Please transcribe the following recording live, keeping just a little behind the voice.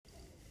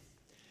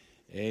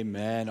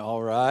Amen.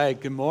 All right.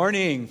 Good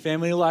morning,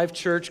 Family Life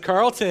Church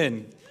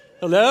Carlton.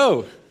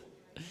 Hello.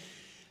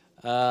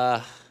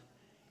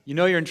 You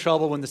know you're in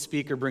trouble when the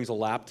speaker brings a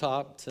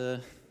laptop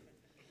to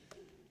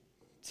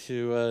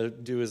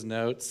do his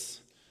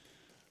notes.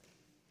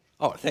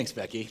 Oh, thanks,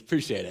 Becky.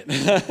 Appreciate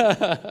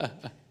it.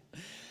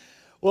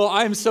 Well,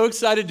 I'm so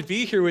excited to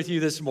be here with you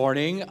this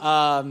morning.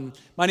 My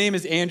name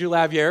is Andrew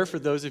Lavier, for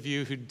those of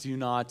you who do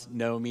not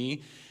know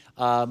me.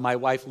 My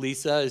wife,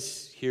 Lisa,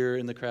 is here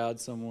in the crowd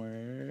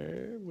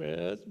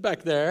somewhere,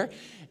 back there.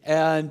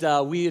 And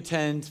we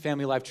attend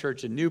Family Life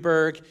Church in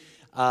Newburgh.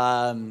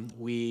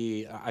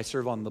 I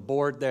serve on the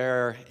board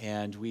there,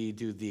 and we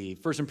do the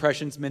First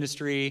Impressions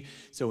ministry.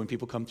 So when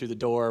people come through the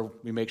door,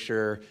 we make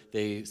sure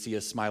they see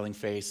a smiling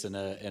face and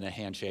a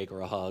handshake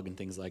or a hug and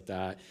things like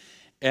that.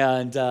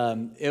 And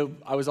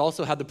I was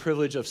also had the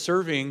privilege of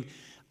serving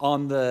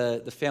on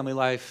the Family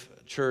Life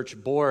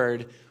Church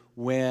board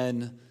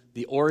when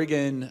the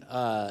Oregon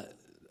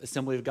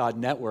Assembly of God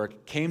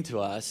Network came to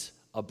us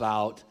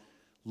about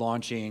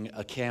launching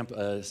a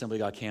Assembly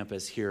of God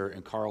campus here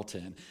in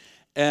Carlton.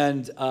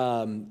 And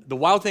the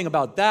wild thing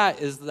about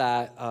that is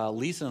that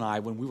Lisa and I,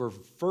 when we were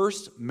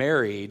first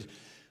married,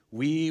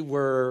 we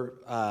were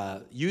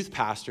youth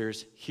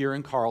pastors here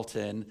in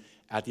Carlton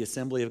at the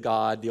Assembly of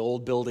God, the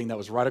old building that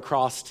was right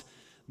across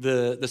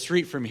the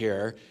street from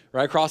here,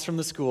 right across from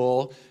the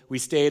school. We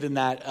stayed in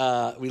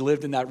that, we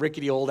lived in that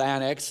rickety old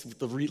annex with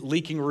the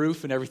leaking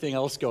roof and everything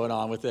else going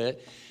on with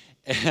it.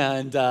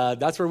 And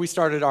that's where we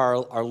started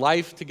our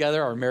life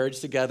together, our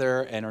marriage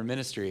together, and our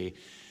ministry.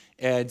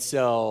 And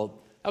so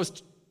that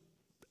was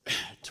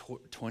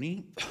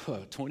 20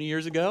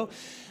 years ago.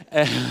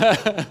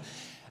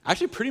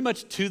 Actually, pretty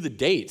much to the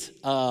date.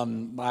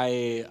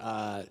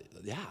 Yeah,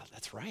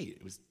 that's right.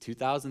 It was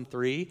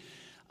 2003.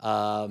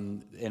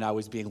 And I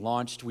was being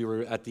launched. We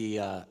were at the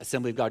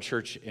Assembly of God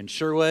Church in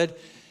Sherwood,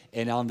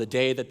 and on the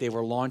day that they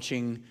were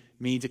launching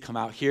me to come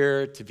out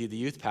here to be the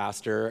youth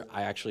pastor,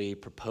 I actually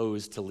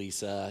proposed to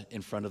Lisa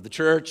in front of the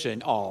church,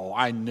 and oh,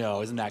 I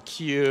know, isn't that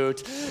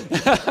cute?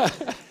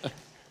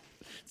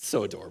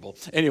 So adorable.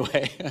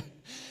 Anyway,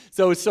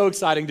 so it's so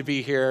exciting to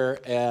be here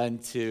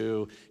and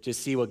to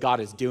just see what God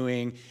is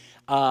doing.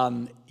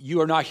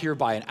 You are not here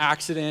by an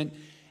accident.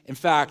 In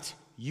fact,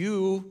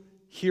 you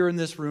here in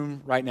this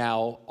room right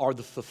now are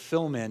the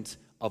fulfillment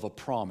of a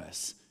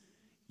promise.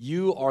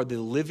 You are the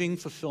living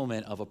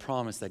fulfillment of a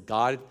promise that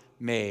God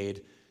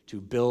made to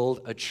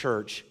build a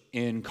church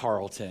in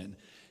Carlton,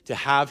 to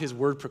have his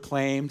word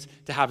proclaimed,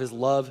 to have his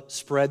love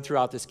spread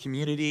throughout this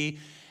community,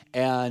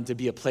 and to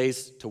be a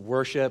place to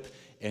worship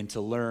and to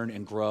learn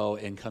and grow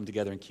and come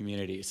together in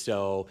community.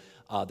 So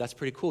that's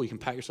pretty cool. You can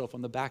pat yourself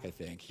on the back, I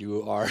think.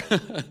 You are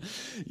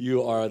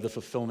you are the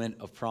fulfillment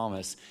of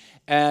promise.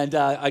 And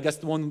I guess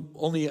the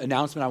only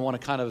announcement I want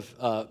to kind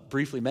of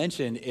briefly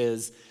mention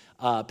is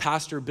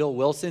Pastor Bill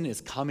Wilson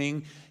is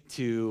coming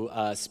to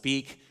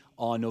speak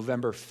on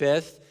November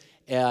 5th.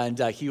 And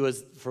he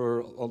was for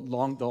a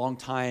long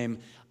time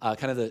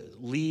kind of the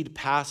lead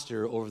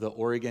pastor over the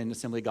Oregon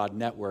Assembly of God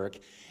Network.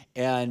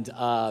 And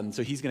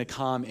so he's going to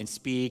come and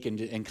speak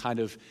and kind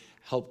of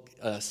help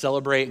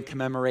celebrate and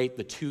commemorate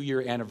the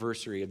 2-year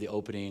anniversary of the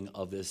opening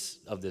of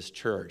this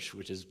church,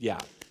 which is, yeah.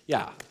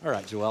 All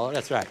right, Joelle,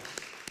 that's right.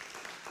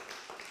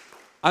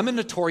 I'm a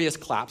notorious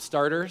clap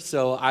starter,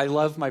 so I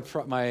love my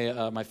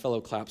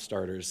fellow clap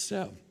starters.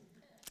 So,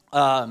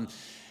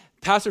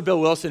 Pastor Bill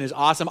Wilson is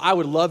awesome. I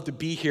would love to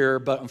be here,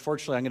 but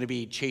unfortunately, I'm going to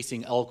be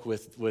chasing elk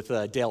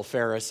with Dale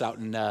Ferris out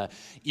in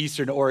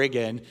Eastern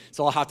Oregon,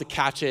 so I'll have to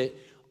catch it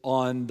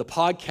on the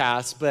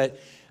podcast. But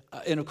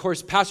and of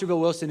course, Pastor Bill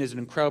Wilson is an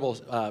incredible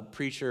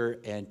preacher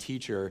and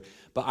teacher,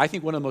 but I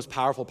think one of the most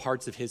powerful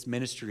parts of his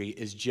ministry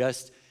is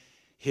just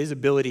his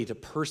ability to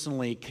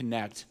personally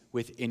connect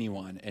with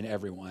anyone and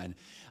everyone.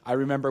 I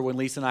remember when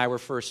Lisa and I were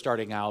first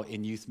starting out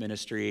in youth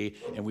ministry,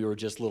 and we were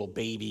just little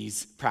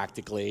babies,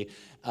 practically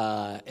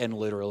and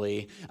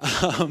literally,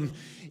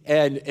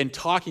 and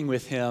talking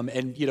with him.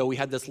 And, you know, we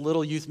had this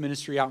little youth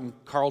ministry out in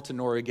Carlton,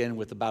 Oregon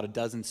with about a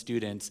dozen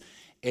students,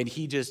 and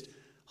he just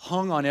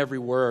hung on every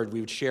word. We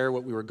would share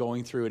what we were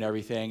going through and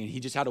everything, and he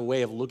just had a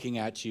way of looking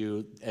at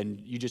you, and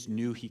you just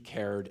knew he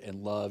cared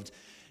and loved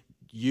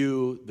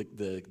you,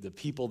 the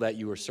people that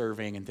you were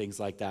serving and things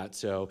like that.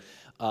 So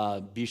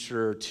make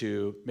sure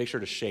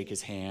to shake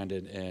his hand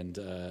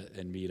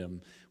and meet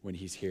him when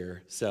he's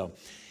here. So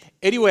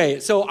anyway,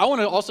 so I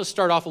want to also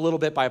start off a little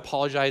bit by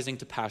apologizing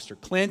to Pastor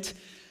Clint.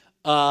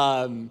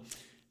 So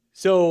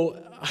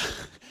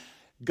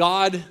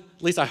God,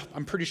 at least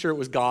I'm pretty sure it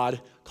was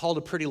God, called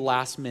a pretty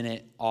last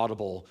minute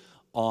audible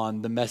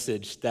on the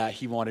message that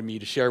he wanted me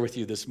to share with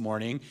you this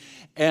morning.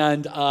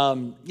 And,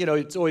 you know,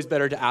 it's always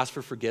better to ask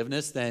for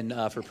forgiveness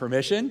than for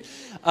permission.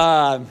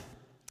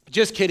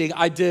 Just kidding.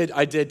 I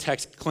did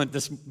text Clint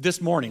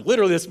this morning,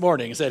 literally this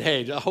morning, and said,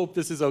 hey, I hope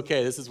this is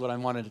okay. This is what I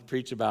wanted to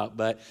preach about.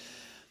 But,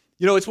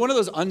 you know, it's one of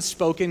those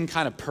unspoken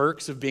kind of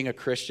perks of being a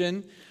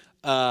Christian.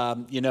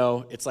 You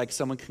know, it's like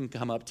someone can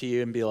come up to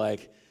you and be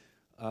like,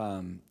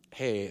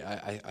 hey,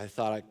 I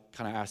thought I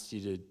kind of asked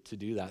you to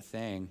do that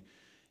thing.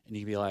 And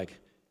he'd be like,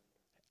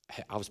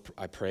 hey,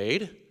 I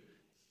prayed,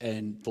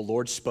 and the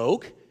Lord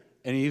spoke,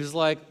 and he was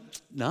like,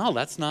 no,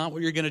 that's not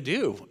what you're going to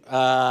do.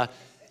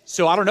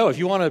 So I don't know, if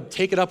you want to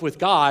take it up with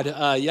God,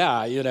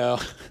 yeah,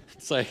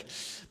 it's like,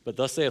 but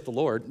thus saith the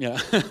Lord,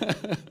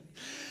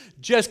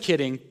 Just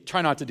kidding.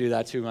 Try not to do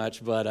that too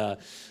much, but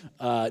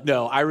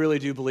no, I really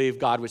do believe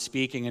God was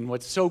speaking, and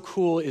what's so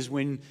cool is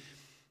when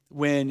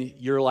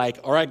you're like,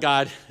 all right,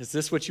 God, is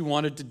this what you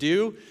wanted to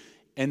do?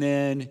 And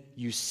then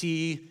you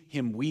see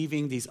him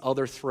weaving these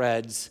other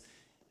threads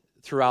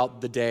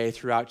throughout the day,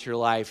 throughout your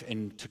life,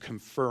 and to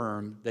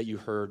confirm that you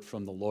heard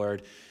from the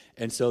Lord.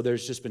 And so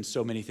there's just been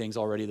so many things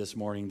already this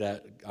morning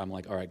that I'm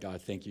like, all right,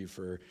 God, thank you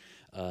for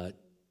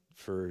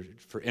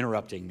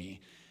interrupting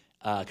me.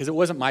 Because it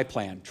wasn't my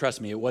plan.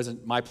 Trust me, it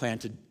wasn't my plan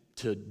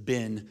to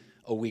bin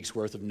a week's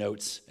worth of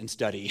notes and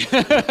study.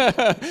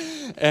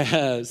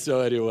 So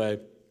anyway,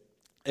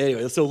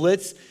 so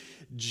let's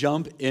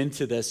jump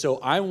into this. So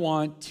I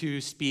want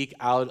to speak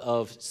out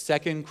of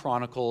 2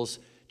 Chronicles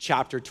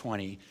chapter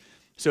 20.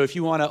 So if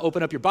you want to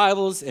open up your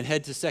Bibles and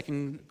head to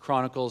 2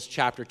 Chronicles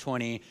chapter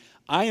 20,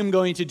 I am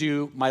going to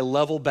do my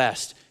level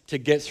best to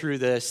get through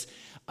this.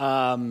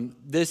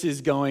 This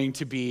is going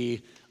to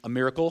be a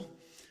miracle.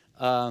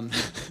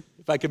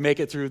 If I could make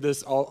it through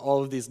this,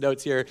 all of these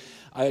notes here,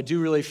 I do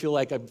really feel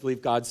like I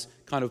believe God's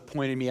kind of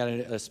pointed me at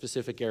a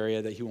specific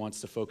area that he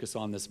wants to focus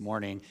on this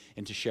morning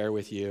and to share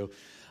with you.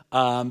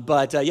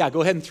 But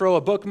go ahead and throw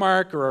a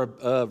bookmark or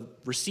a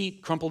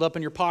receipt crumpled up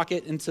in your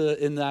pocket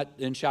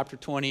in chapter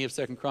 20 of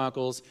 2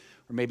 Chronicles,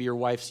 or maybe your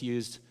wife's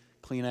used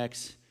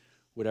Kleenex,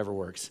 whatever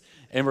works.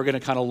 And we're going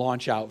to kind of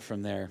launch out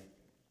from there.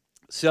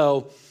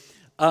 So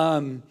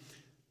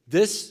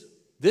this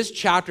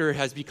chapter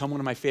has become one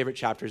of my favorite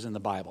chapters in the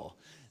Bible.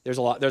 There's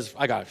a lot.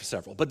 I got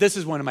several, but this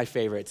is one of my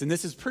favorites, and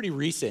this is pretty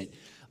recent.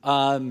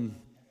 Lisa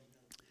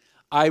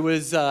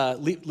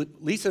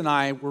and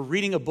I were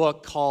reading a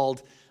book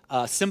called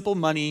Simple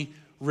Money,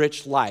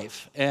 Rich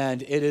Life.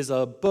 And it is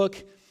a book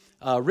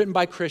written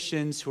by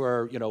Christians who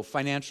are,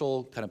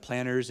 financial kind of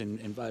planners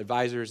and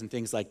advisors and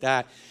things like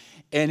that.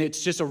 And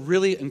it's just a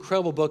really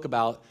incredible book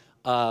about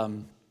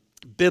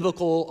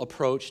biblical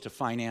approach to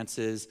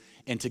finances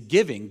and to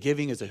giving.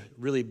 Giving is a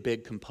really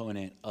big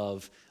component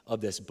of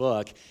this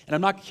book. And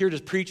I'm not here to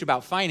preach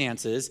about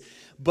finances,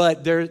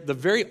 but the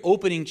very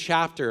opening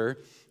chapter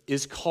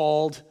is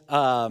called,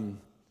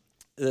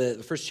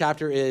 the first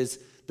chapter is,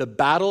 "The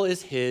battle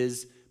is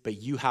his,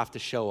 but you have to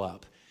show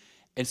up."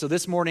 And so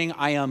this morning,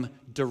 I am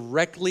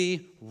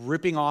directly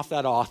ripping off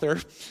that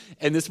author.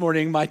 And this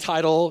morning, the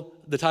title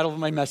of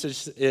my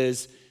message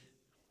is,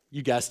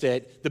 you guessed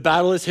it, "The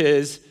battle is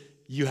his,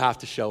 you have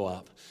to show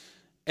up."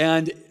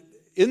 And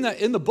in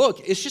the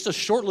book, it's just a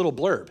short little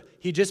blurb.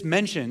 He just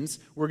mentions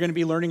we're going to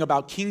be learning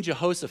about King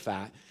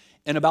Jehoshaphat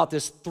and about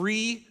this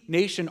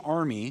 3-nation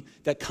army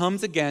that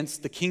comes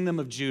against the kingdom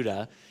of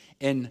Judah,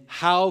 and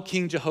how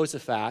King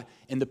Jehoshaphat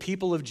and the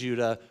people of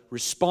Judah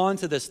respond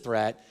to this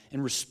threat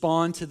and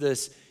respond to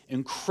this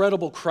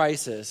incredible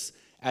crisis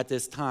at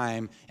this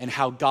time, and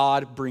how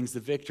God brings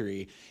the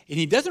victory. And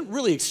he doesn't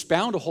really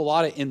expound a whole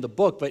lot in the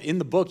book, but in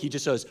the book he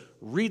just says,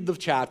 read the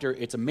chapter,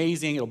 it's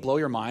amazing, it'll blow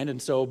your mind.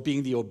 And so,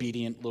 being the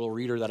obedient little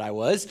reader that I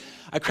was,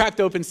 I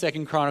cracked open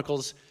 2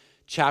 Chronicles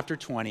chapter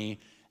 20,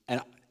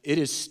 and it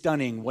is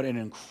stunning what an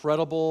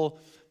incredible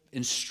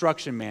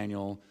instruction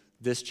manual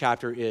this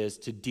chapter is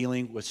to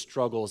dealing with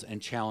struggles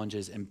and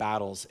challenges and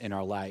battles in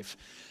our life.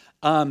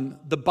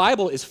 The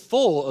Bible is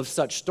full of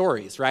such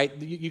stories, right?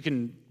 You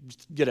can,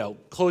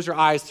 close your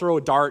eyes, throw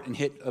a dart, and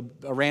hit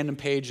a random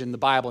page in the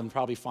Bible and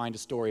probably find a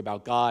story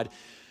about God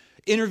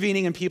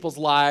intervening in people's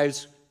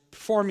lives,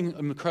 performing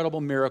an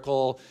incredible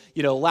miracle,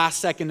 last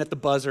second at the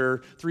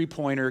buzzer,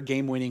 3-pointer,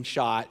 game-winning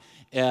shot,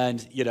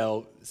 and,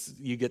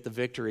 you get the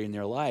victory in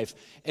their life.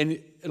 And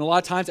a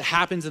lot of times it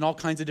happens in all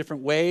kinds of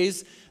different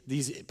ways.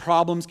 These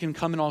problems can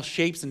come in all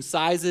shapes and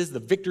sizes. The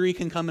victory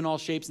can come in all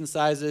shapes and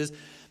sizes.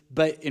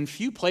 But in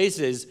few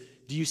places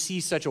do you see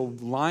such a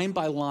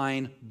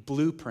line-by-line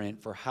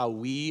blueprint for how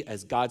we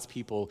as God's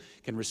people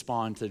can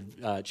respond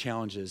to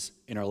challenges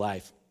in our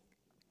life.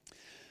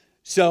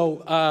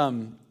 So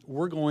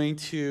we're going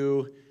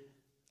to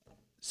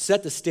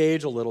set the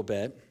stage a little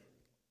bit.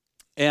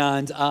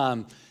 And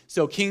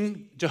so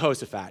King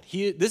Jehoshaphat,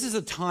 this is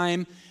a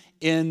time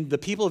in the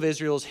people of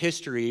Israel's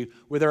history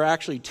where there are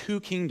actually 2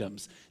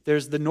 kingdoms.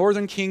 There's the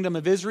northern kingdom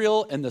of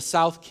Israel and the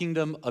south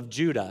kingdom of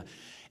Judah.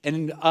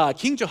 And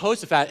King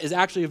Jehoshaphat is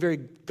actually a very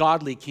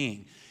godly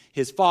king.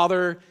 His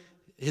father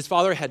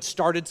had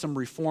started some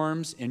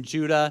reforms in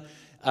Judah,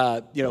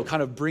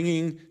 kind of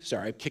bringing.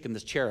 Sorry, I'm kicking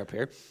this chair up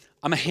here.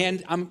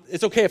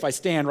 It's okay if I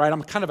stand, right?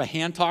 I'm kind of a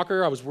hand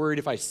talker. I was worried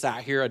if I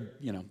sat here,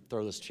 I'd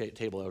throw this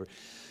table over.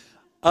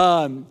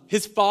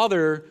 His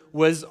father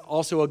was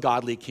also a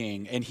godly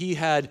king, and he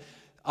had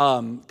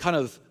kind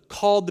of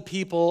called the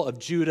people of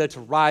Judah to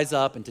rise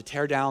up and to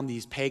tear down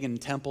these pagan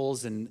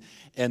temples and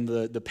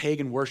the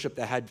pagan worship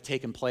that had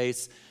taken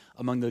place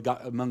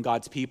among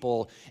God's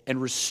people,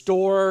 and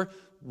restore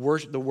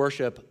the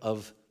worship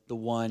of the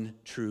one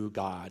true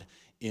God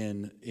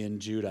in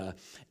Judah.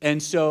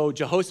 And so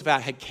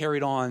Jehoshaphat had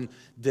carried on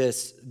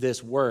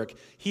this work.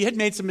 He had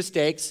made some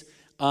mistakes,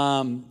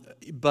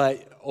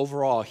 but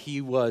overall,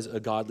 he was a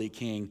godly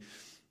king.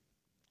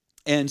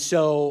 And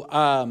so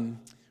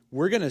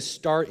we're going to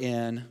start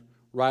in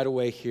right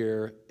away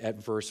here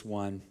at verse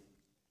 1.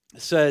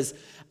 It says,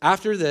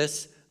 after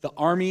this, the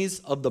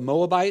armies of the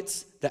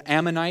Moabites, the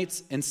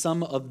Ammonites, and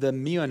some of the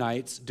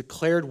Meunites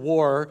declared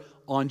war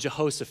on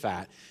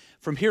Jehoshaphat.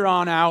 From here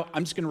on out,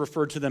 I'm just going to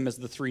refer to them as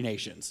the three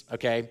nations,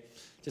 okay?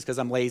 Just because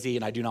I'm lazy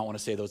and I do not want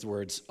to say those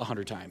words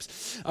 100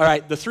 times. All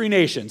right, the three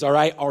nations, all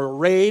right, are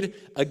arrayed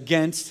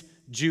against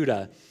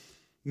Judah.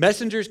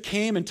 Messengers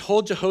came and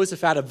told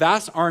Jehoshaphat, a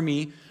vast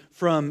army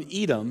from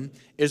Edom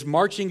is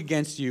marching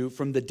against you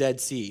from the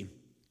Dead Sea.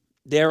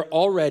 They are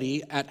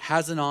already at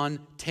Hazanon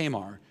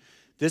Tamar.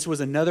 This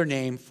was another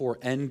name for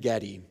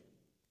En-Gedi.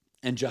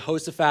 And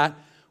Jehoshaphat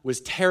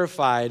was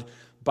terrified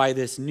by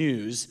this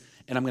news.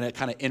 And I'm going to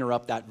kind of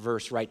interrupt that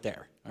verse right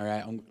there. All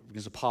right, I'm going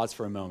to pause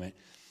for a moment.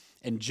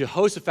 And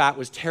Jehoshaphat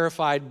was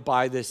terrified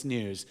by this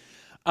news.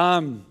 I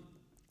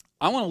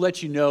want to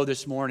let you know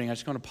this morning, I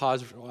just want to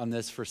pause on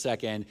this for a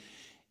second.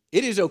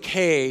 It is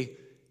okay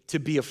to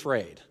be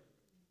afraid.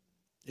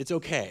 It's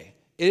okay.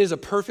 It is a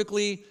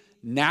perfectly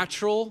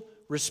natural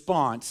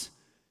response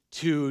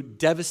to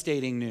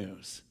devastating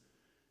news,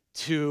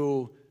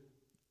 to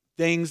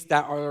things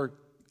that are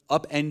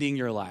upending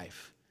your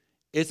life.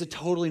 It's a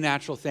totally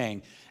natural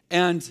thing.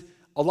 And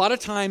a lot of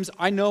times,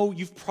 I know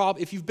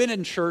if you've been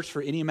in church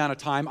for any amount of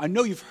time, I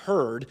know you've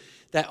heard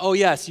that, oh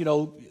yes,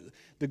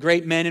 the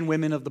great men and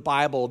women of the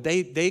Bible, they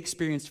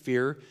experienced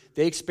fear,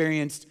 they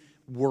experienced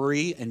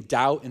worry and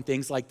doubt and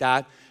things like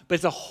that. But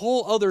it's a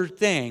whole other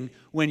thing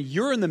when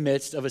you're in the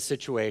midst of a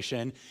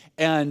situation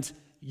and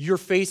you're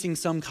facing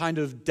some kind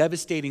of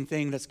devastating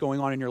thing that's going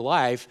on in your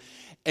life,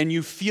 and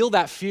you feel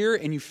that fear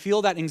and you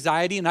feel that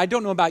anxiety. And I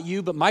don't know about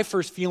you, but my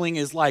first feeling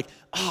is like,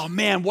 oh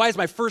man, why is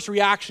my first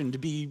reaction to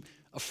be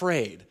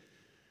afraid?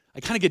 I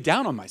kind of get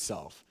down on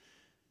myself.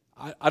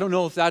 I don't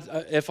know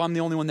if I'm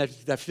the only one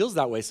that feels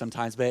that way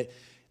sometimes, but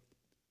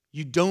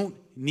you don't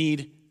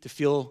need to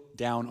feel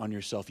down on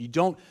yourself. You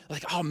don't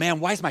like, oh man,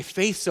 why is my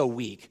faith so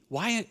weak?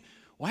 Why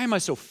am I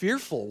so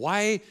fearful?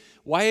 Why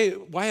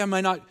am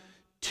I not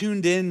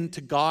tuned in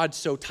to God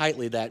so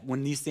tightly that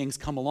when these things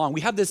come along,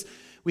 we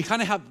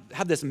kind of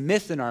have this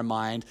myth in our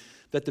mind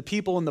that the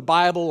people in the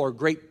Bible or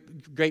great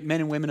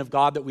men and women of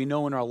God that we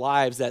know in our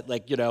lives that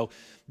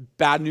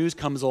bad news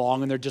comes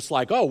along and they're just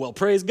like, oh, well,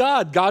 praise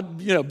God. God,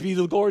 be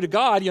the glory to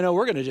God.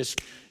 We're going to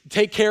just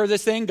take care of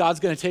this thing.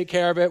 God's going to take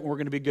care of it. And we're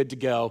going to be good to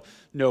go.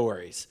 No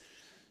worries.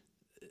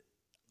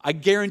 I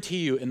guarantee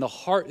you in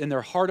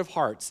their heart of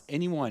hearts,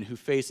 anyone who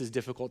faces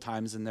difficult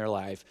times in their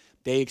life,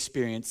 they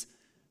experience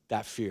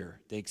that fear.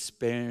 They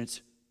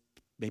experience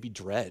maybe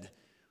dread,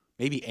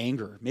 maybe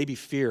anger, maybe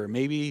fear,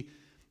 maybe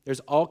there's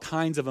all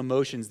kinds of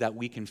emotions that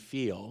we can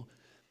feel.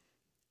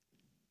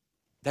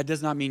 That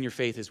does not mean your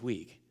faith is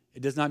weak.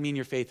 It does not mean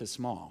your faith is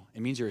small.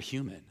 It means you're a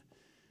human.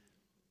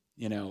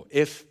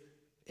 If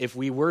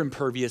we were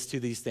impervious to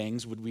these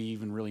things, would we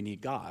even really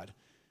need God?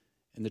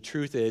 And the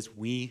truth is,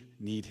 we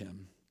need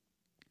him.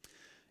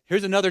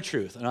 Here's another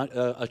truth,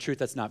 a truth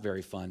that's not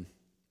very fun,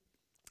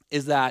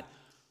 is that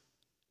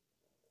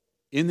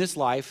in this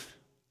life,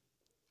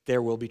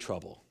 there will be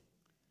trouble.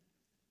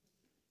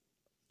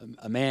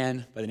 A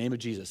man by the name of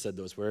Jesus said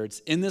those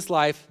words. In this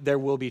life, there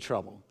will be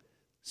trouble.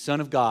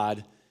 Son of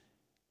God,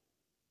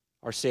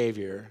 our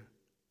Savior,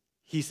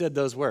 he said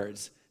those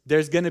words.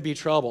 There's going to be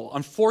trouble.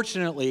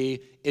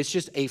 Unfortunately, it's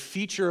just a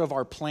feature of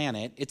our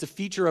planet. It's a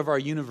feature of our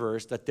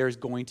universe that there's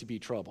going to be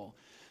trouble.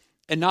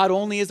 And not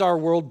only is our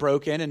world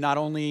broken, and not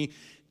only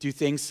do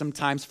things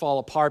sometimes fall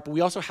apart, but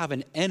we also have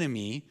an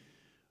enemy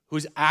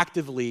who's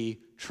actively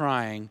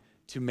trying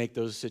to make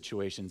those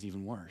situations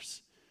even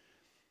worse.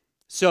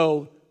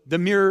 So the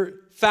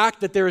mere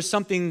fact that there is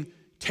something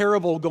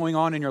terrible going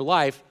on in your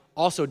life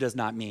also does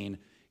not mean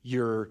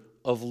you're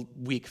of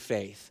weak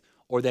faith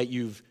or that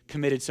you've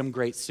committed some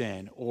great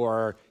sin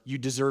or you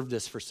deserve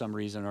this for some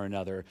reason or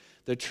another.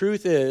 The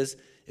truth is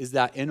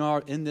that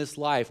in this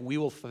life, we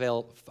will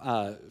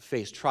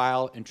face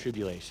trial and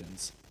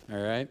tribulations,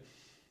 all right?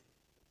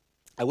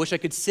 I wish I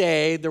could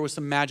say there was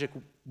some magic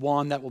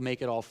wand that will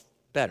make it all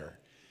better.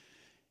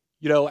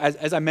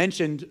 As I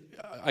mentioned,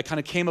 I kind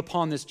of came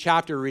upon this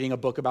chapter reading a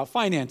book about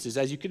finances.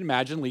 As you can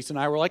imagine, Lisa and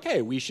I were like,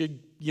 hey, we should,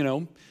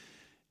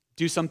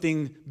 do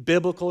something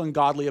biblical and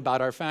godly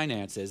about our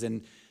finances.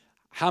 And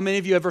how many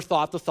of you ever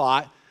thought the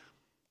thought,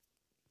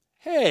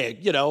 hey,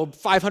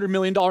 $500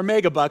 million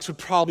megabucks would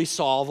probably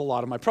solve a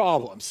lot of my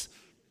problems?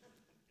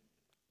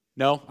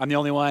 No? I'm the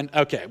only one?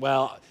 Okay,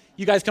 well,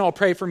 you guys can all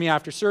pray for me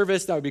after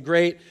service. That would be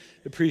great.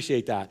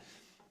 Appreciate that.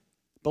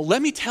 But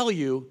let me tell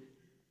you,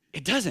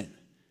 it doesn't.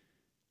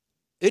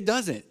 It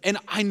doesn't. And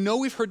I know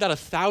we've heard that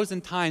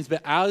 1,000 times,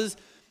 but as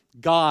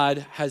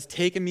God has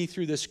taken me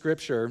through this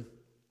scripture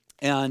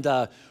And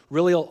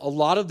really, a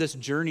lot of this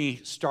journey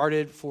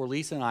started for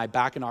Lisa and I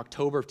back in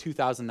October of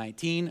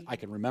 2019. I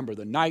can remember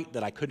the night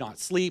that I could not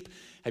sleep.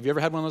 Have you ever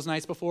had one of those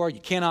nights before?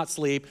 You cannot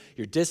sleep.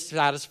 You're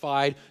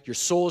dissatisfied. Your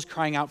soul is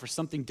crying out for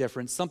something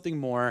different, something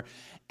more.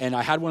 And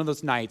I had one of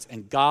those nights,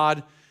 and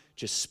God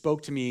just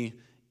spoke to me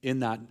in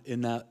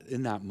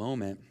that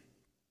moment.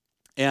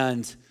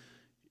 And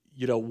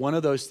one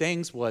of those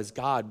things was,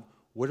 God,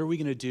 what are we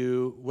going to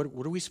do? What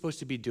are we supposed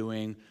to be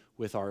doing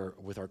with our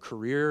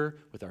career,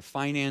 with our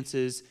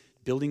finances,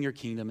 building your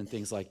kingdom and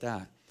things like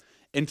that?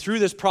 And through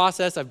this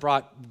process, I've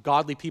brought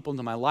godly people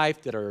into my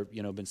life that are,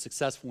 been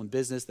successful in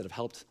business, that have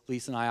helped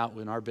Lisa and I out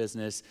in our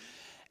business.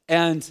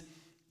 And,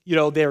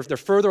 they're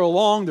further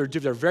along.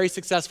 They're very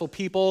successful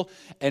people.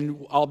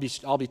 And I'll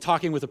be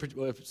talking with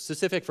a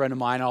specific friend of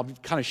mine. I'll be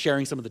kind of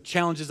sharing some of the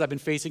challenges I've been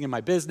facing in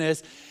my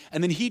business.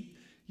 And then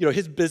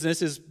his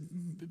business is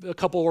a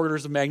couple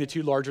orders of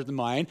magnitude larger than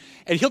mine.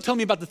 And he'll tell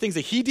me about the things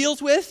that he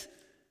deals with.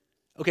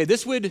 Okay,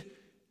 this would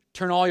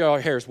turn all your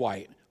hairs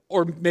white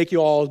or make you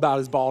all about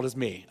as bald as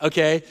me,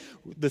 okay?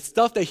 The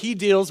stuff that he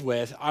deals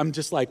with, I'm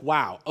just like,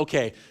 wow,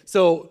 okay.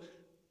 So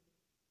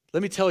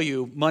let me tell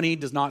you, money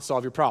does not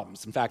solve your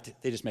problems. In fact,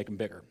 they just make them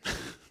bigger,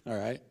 all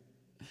right?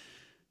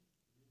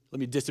 Let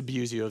me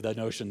disabuse you of that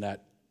notion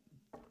that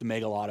the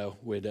mega lotto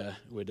would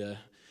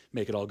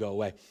make it all go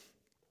away.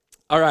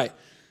 All right,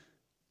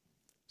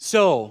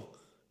 so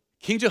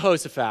King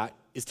Jehoshaphat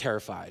is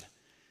terrified.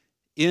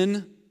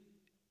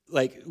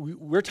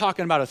 We're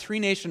talking about a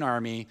 3-nation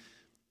army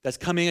that's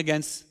coming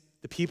against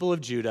the people of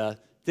Judah.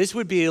 This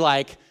would be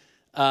like,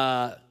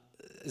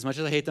 as much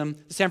as I hate them,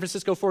 the San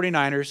Francisco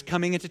 49ers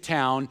coming into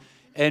town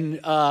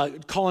and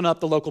calling up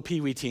the local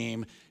Pee Wee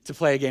team to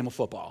play a game of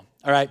football.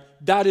 All right?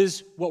 That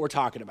is what we're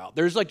talking about.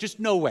 There's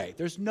just no way.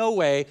 There's no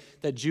way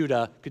that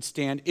Judah could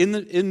stand in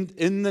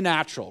the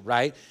natural,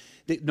 right?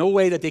 No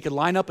way that they could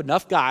line up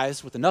enough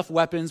guys with enough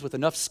weapons, with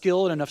enough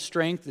skill and enough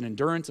strength and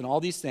endurance and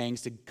all these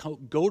things to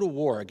go to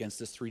war against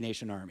this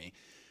 3-nation army.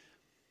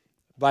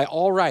 By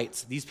all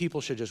rights, these people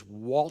should just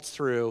waltz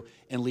through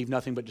and leave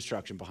nothing but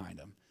destruction behind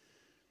them.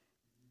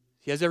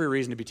 He has every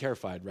reason to be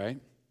terrified, right?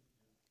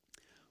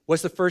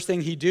 What's the first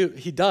thing he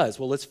does?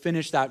 Well, let's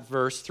finish that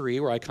verse 3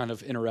 where I kind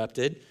of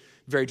interrupted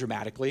very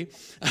dramatically.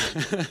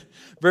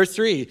 Verse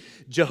 3,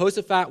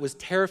 Jehoshaphat was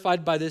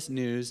terrified by this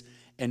news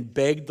and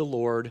begged the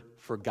Lord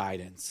for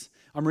guidance.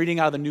 I'm reading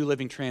out of the New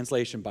Living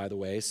Translation, by the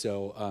way,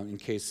 so in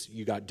case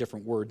you got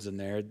different words in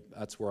there,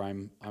 that's where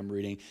I'm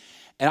reading.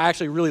 And I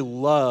actually really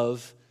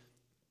love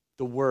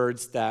the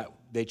words that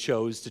they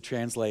chose to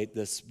translate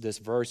this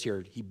verse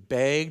here. He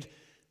begged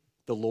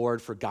the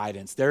Lord for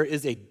guidance. There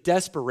is a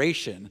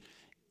desperation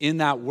in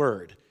that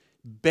word,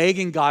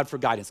 begging God for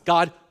guidance.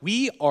 God,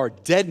 we are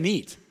dead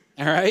meat,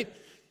 all right?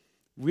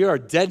 We are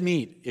dead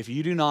meat if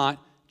you do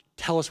not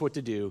tell us what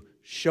to do,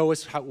 show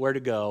us where to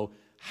go.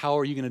 How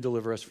are you going to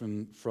deliver us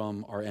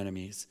from our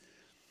enemies?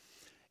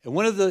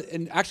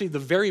 And actually the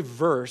very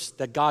verse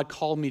that God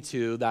called me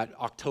to that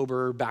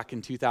October back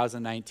in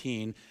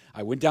 2019,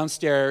 I went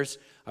downstairs.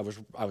 I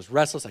was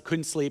restless. I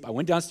couldn't sleep. I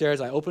went downstairs.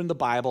 I opened the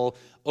Bible,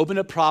 opened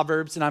up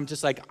Proverbs, and I'm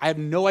just like, I have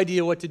no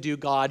idea what to do,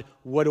 God.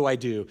 What do I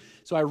do?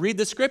 So I read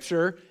the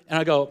scripture, and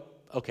I go,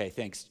 okay,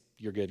 thanks.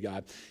 You're good,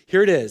 God.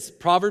 Here it is,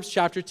 Proverbs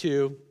chapter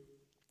 2,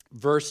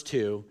 verse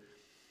 2.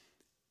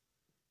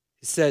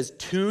 It says,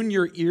 tune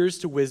your ears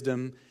to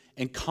wisdom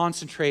and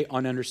concentrate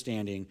on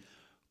understanding.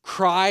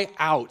 Cry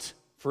out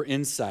for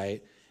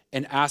insight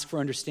and ask for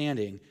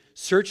understanding.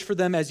 Search for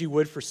them as you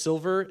would for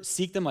silver.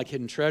 Seek them like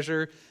hidden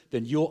treasure.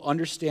 Then you'll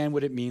understand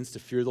what it means to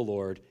fear the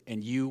Lord,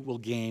 and you will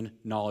gain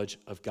knowledge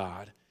of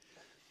God.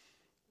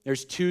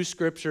 There's two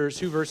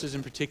verses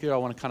in particular I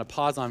want to kind of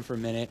pause on for a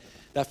minute.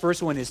 That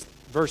first one is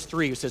verse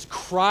 3. It says,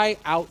 cry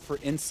out for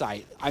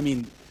insight. I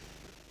mean,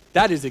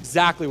 that is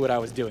exactly what I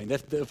was doing.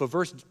 If a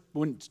verse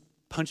wouldn't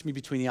punch me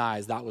between the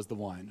eyes, that was the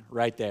one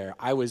right there.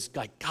 I was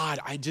like, God,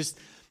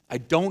 I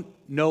don't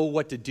know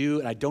what to do,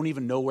 and I don't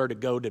even know where to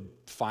go to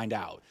find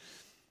out.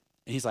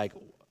 And he's like,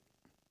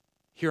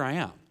 here I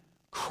am.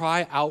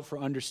 Cry out for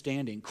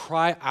understanding.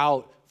 Cry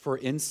out for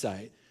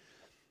insight.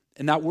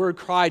 And that word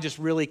cry just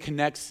really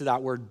connects to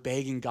that word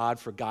begging God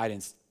for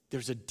guidance.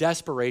 There's a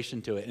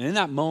desperation to it. And in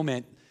that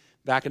moment,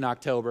 back in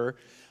October,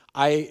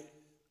 I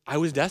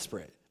was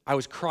desperate. I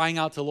was crying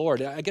out to the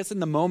Lord. I guess in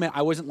the moment,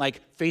 I wasn't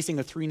like facing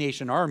a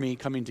 3-nation army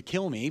coming to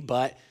kill me,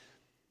 but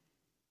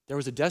there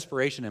was a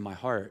desperation in my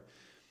heart.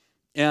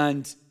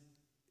 And,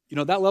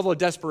 that level of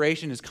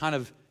desperation is kind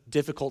of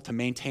difficult to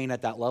maintain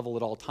at that level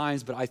at all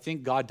times, but I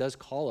think God does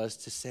call us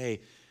to say,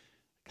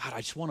 God,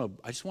 I just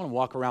want to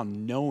walk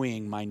around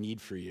knowing my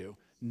need for you,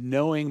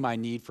 knowing my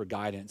need for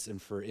guidance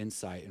and for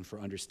insight and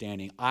for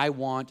understanding. I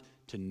want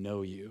to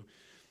know you.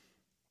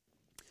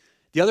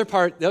 The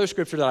other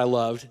scripture that I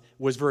loved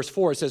was verse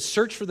 4. It says,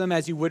 search for them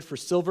as you would for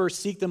silver,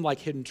 seek them like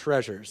hidden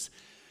treasures.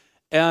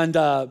 And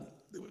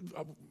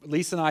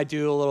Lisa and I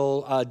do a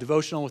little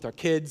devotional with our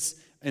kids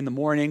in the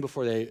morning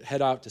before they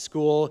head out to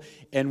school.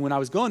 And when I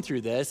was going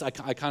through this, I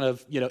kind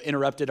of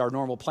interrupted our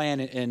normal plan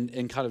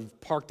and kind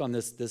of parked on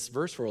this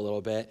verse for a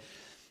little bit.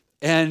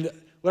 And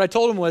what I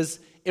told him was,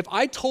 if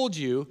I told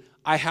you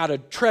I had a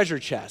treasure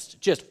chest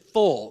just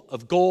full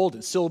of gold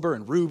and silver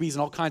and rubies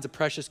and all kinds of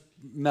precious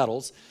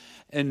metals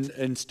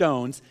and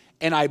stones,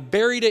 and I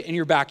buried it in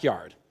your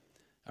backyard,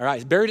 all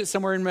right, I buried it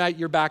somewhere in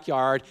your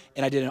backyard,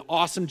 and I did an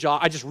awesome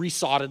job. I just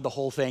resodded the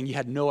whole thing. You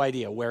had no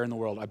idea where in the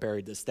world I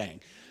buried this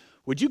thing.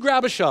 Would you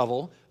grab a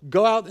shovel,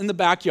 go out in the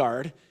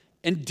backyard,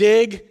 and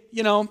dig,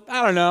 I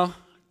don't know,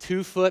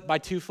 2 foot by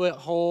 2 foot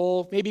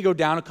hole, maybe go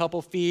down a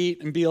couple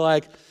feet and be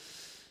like,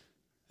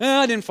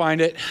 I didn't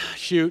find it.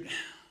 Shoot.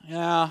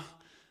 Yeah,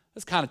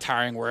 that's kind of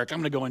tiring work. I'm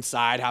going to go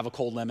inside, have a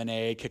cold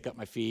lemonade, kick up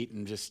my feet,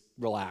 and just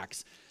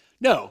relax.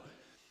 No.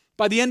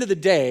 By the end of the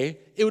day,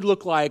 it would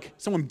look like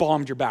someone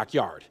bombed your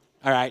backyard,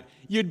 all right?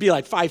 You'd be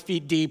like 5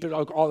 feet deep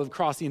all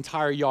across the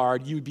entire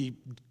yard. You'd be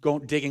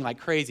digging like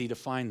crazy to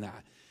find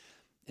that.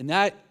 And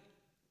that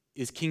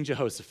is King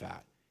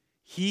Jehoshaphat.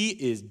 He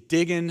is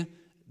digging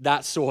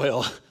that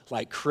soil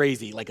like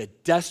crazy, like a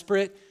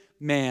desperate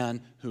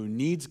man who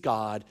needs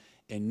God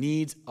and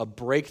needs a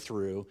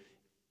breakthrough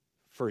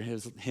for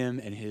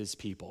him and his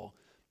people.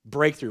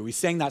 Breakthrough. We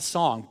sang that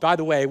song. By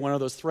the way, one of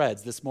those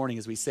threads this morning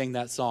is we sang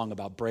that song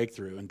about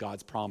breakthrough and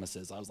God's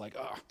promises. I was like,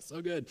 oh,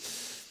 so good.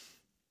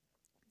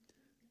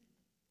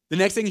 The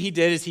next thing he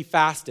did is he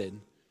fasted.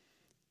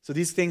 So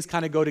these things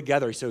kind of go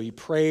together. So he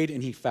prayed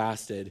and he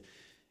fasted.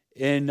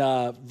 In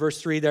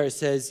verse 3 there it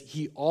says,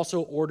 he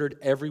also ordered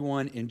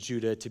everyone in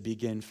Judah to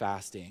begin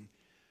fasting.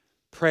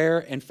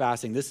 Prayer and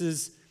fasting. This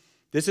is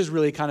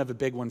really kind of a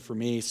big one for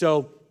me.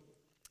 So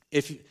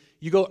if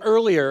you go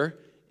earlier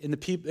in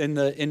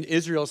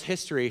Israel's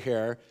history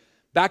here,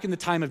 back in the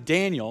time of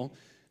Daniel,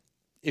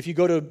 if you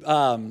go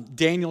to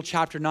Daniel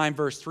chapter 9,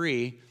 verse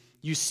 3,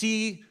 you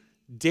see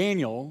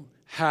Daniel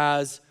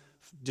has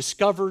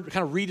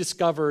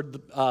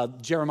rediscovered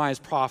Jeremiah's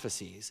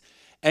prophecies.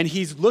 And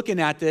he's looking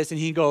at this and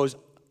he goes,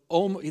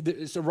 oh,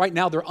 so right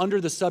now they're under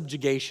the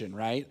subjugation,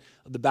 right,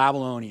 of the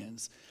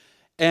Babylonians.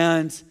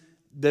 And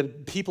the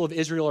people of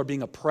Israel are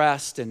being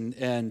oppressed and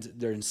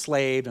they're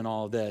enslaved and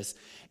all of this.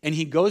 And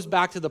he goes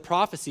back to the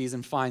prophecies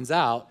and finds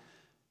out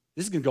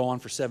this is going to go on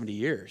for 70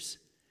 years.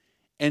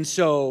 And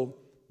so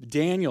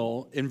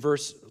Daniel in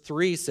verse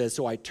 3 says,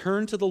 so I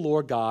turned to the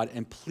Lord God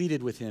and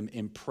pleaded with him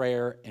in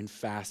prayer and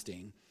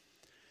fasting.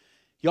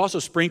 He also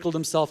sprinkled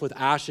himself with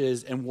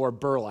ashes and wore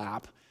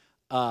burlap.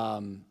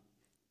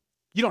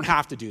 You don't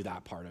have to do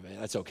that part of it.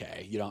 That's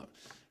okay.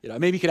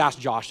 Maybe you could ask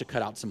Josh to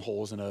cut out some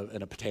holes in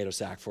a potato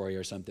sack for you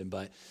or something.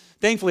 But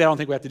thankfully, I don't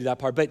think we have to do that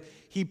part. But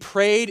he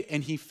prayed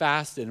and he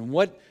fasted. And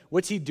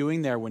what's he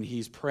doing there when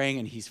he's praying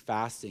and he's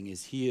fasting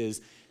is he is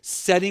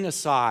setting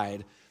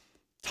aside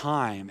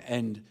time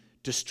and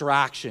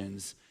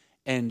distractions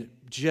and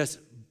just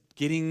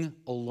getting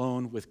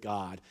alone with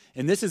God.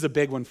 And this is a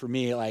big one for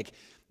me. Like,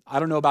 I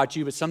don't know about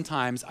you, but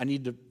sometimes I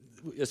need to,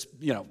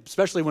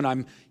 especially when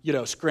I'm,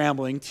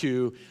 scrambling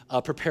to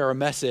prepare a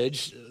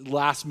message,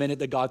 last minute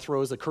that God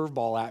throws a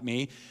curveball at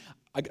me,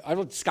 I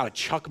just got to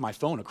chuck my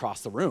phone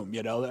across the room,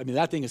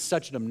 that thing is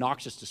such an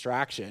obnoxious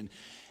distraction.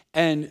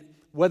 And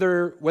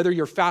whether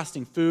you're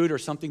fasting food or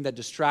something that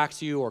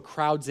distracts you or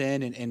crowds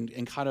in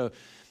and kind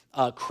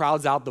of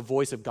crowds out the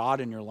voice of God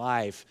in your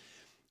life,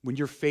 when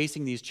you're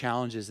facing these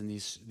challenges and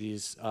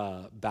these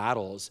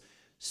battles,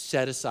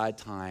 set aside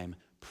time,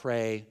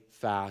 pray,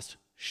 fast,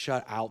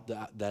 shut out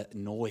that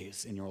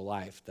noise in your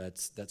life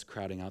that's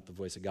crowding out the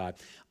voice of God.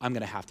 I'm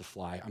going to have to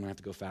fly. I'm going to have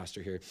to go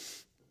faster here.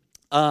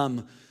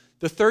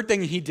 The third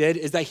thing he did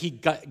is that he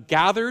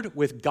gathered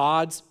with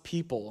God's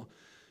people.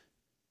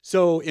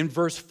 So in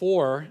verse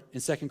 4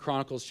 in 2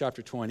 Chronicles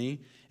chapter 20, it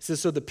says,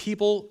 so the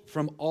people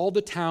from all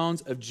the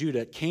towns of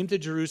Judah came to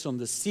Jerusalem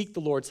to seek the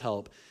Lord's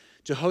help.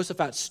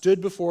 Jehoshaphat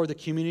stood before the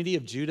community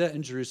of Judah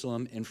and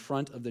Jerusalem in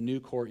front of the new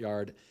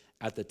courtyard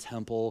at the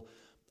temple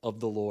of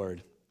the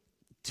Lord.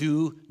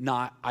 Do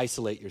not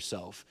isolate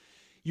yourself.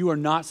 You are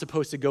not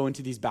supposed to go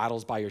into these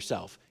battles by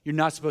yourself. You're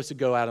not supposed to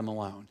go at them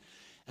alone.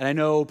 And I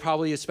know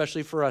probably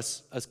especially for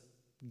us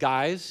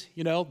guys,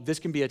 this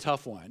can be a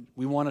tough one.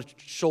 We want to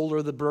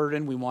shoulder the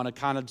burden. We want to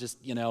kind of just,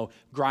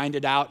 grind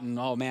it out and,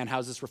 oh man, how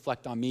does this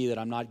reflect on me that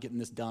I'm not getting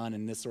this done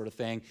and this sort of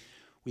thing.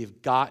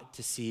 We've got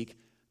to seek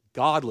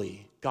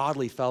godly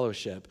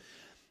fellowship.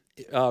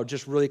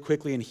 Just really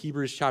quickly in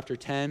Hebrews chapter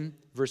 10,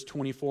 verse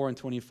 24 and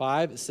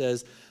 25, it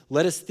says,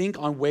 let us think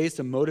on ways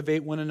to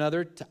motivate one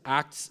another to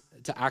acts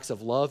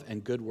of love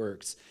and good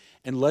works.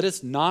 And let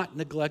us not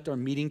neglect our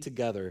meeting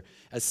together,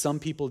 as some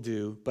people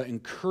do, but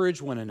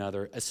encourage one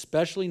another,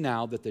 especially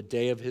now that the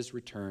day of his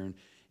return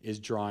is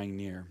drawing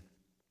near.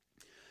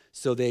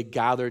 So they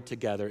gathered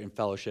together in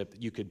fellowship.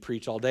 You could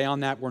preach all day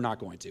on that. We're not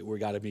going to. We've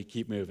got to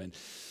keep moving.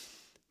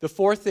 The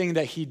fourth thing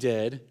that he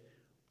did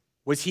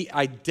was he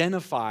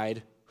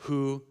identified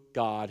who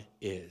God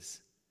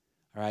is.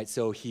 All right,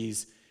 so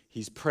he's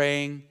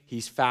praying,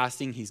 he's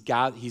fasting, he's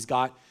got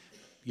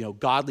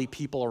godly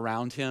people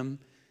around him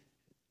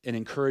and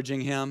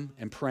encouraging him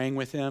and praying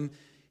with him.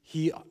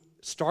 He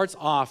starts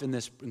off in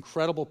this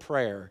incredible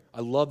prayer. I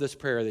love this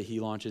prayer that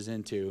he launches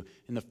into.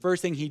 And the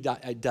first thing he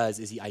does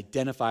is he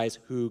identifies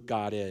who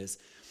God is.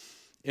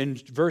 In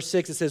verse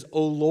 6, it says,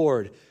 O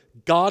Lord,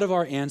 God of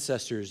our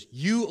ancestors,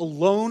 you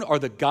alone are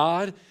the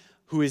God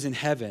who is in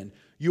heaven.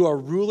 You are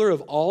ruler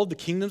of all the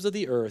kingdoms of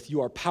the earth.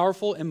 You are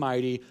powerful and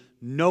mighty.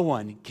 No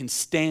one can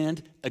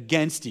stand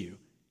against you.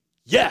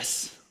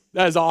 Yes,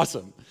 that is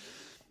awesome.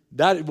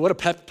 What a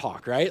pep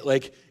talk, right?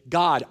 Like,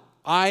 God,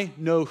 I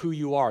know who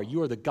you are.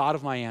 You are the God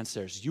of my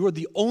ancestors. You are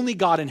the only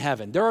God in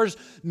heaven. There are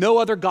no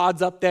other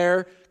gods up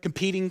there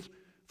competing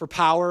for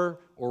power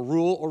or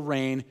rule or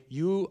reign.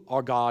 You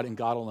are God and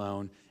God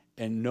alone,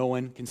 and no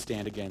one can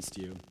stand against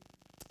you.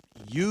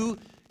 You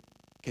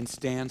can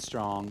stand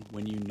strong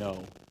when you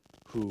know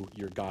who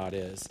your God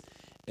is.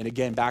 And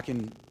again, back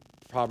in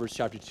Proverbs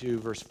chapter 2,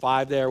 verse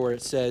 5 there, where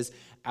it says,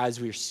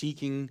 as we're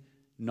seeking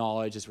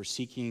knowledge, as we're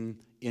seeking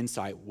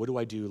insight, what do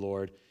I do,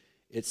 Lord?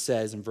 It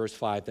says in verse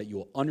 5 that you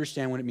will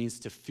understand what it means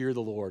to fear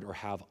the Lord or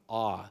have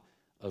awe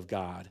of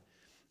God,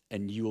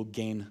 and you will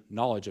gain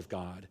knowledge of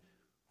God.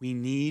 We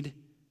need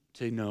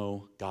to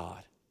know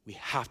God. We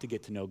have to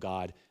get to know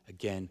God.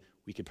 Again,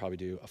 we could probably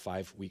do a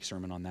 5-week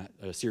sermon on that,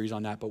 a series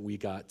on that, but we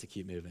got to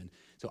keep moving.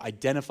 So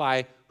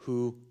identify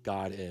who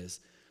God is.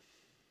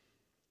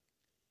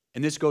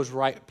 And this goes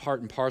right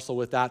part and parcel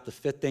with that. The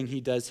fifth thing he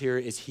does here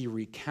is he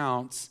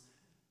recounts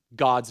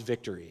God's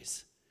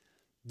victories.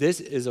 This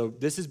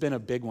has been a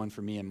big one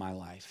for me in my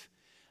life.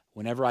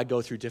 Whenever I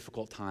go through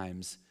difficult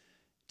times,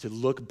 to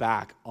look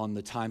back on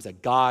the times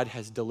that God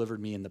has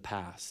delivered me in the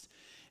past.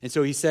 And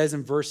so he says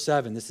in verse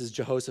 7, this is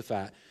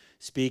Jehoshaphat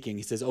speaking.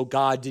 He says, "O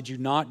God, did you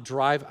not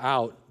drive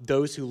out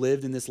those who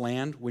lived in this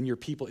land when your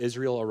people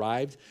Israel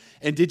arrived?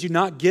 And did you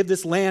not give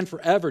this land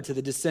forever to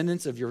the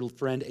descendants of your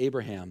friend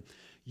Abraham?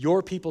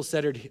 Your people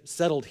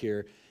settled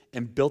here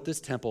and built this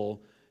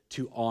temple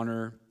to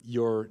honor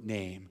your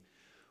name."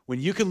 When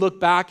you can look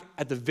back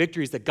at the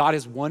victories that God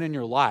has won in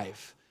your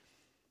life,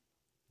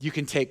 you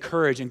can take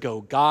courage and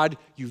go, God,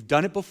 you've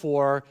done it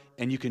before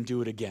and you can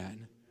do it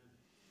again.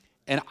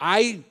 And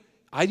I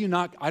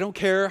don't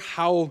care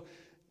how,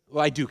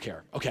 well, I do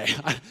care, okay.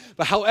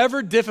 But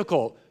however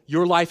difficult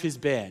your life has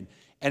been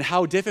and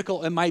how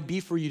difficult it might be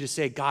for you to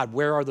say, God,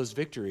 where are those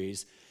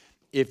victories?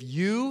 If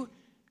you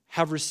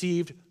have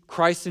received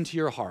Christ into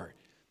your heart,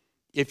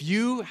 if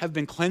you have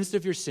been cleansed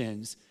of your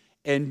sins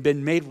and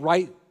been made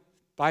right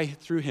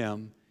through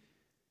him,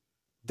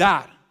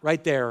 that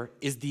right there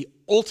is the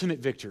ultimate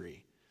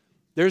victory.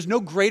 There's no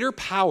greater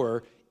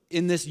power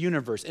in this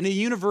universe, in a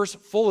universe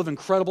full of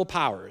incredible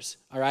powers,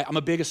 all right? I'm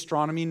a big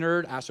astronomy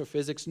nerd,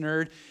 astrophysics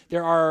nerd.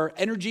 There are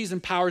energies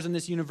and powers in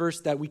this universe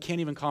that we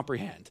can't even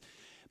comprehend.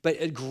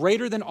 But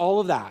greater than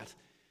all of that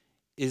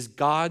is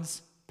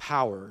God's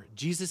power,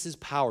 Jesus'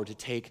 power to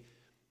take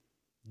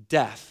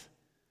death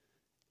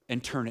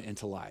and turn it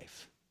into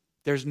life.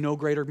 There's no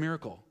greater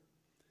miracle.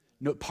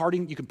 No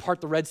parting, you can part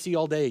the Red Sea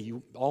all day,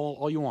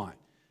 all you want.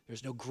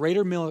 There's no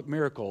greater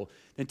miracle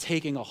than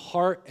taking a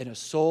heart and a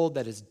soul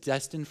that is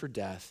destined for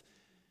death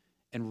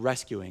and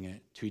rescuing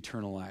it to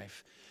eternal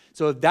life.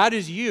 So if that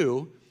is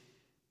you,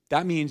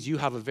 that means you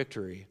have a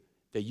victory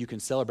that you can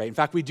celebrate. In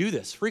fact, we do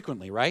this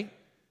frequently, right?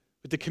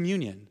 With the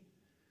communion.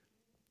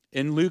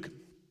 In Luke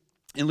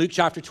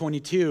chapter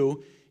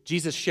 22,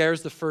 Jesus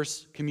shares the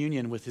first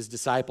communion with his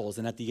disciples,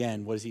 and at the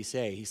end, what does he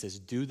say? He says,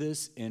 "Do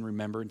this in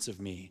remembrance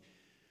of me."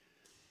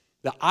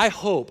 That I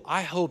hope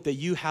that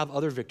you have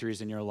other victories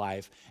in your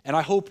life, and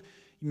I hope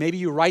maybe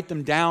you write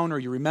them down or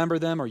you remember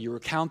them or you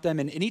recount them,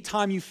 and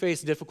anytime you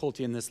face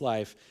difficulty in this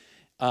life,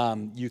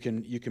 you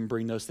can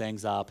bring those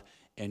things up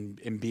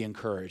and be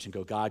encouraged and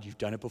go, God, you've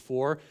done it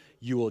before,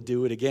 you will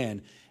do it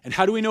again. And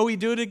how do we know we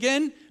do it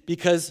again?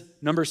 Because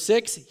number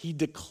 6,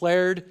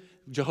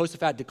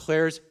 Jehoshaphat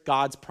declares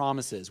God's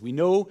promises. We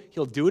know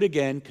he'll do it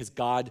again because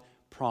God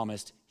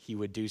promised he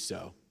would do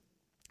so.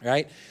 All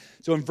right?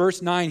 So in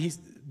verse 9,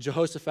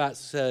 Jehoshaphat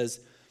says,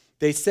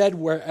 "They said,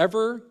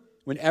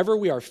 whenever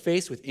we are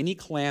faced with any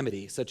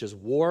calamity, such as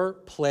war,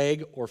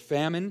 plague, or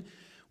famine,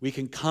 we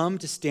can come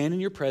to stand in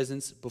your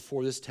presence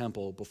before this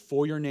temple,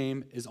 before your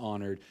name is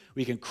honored.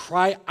 We can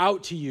cry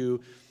out to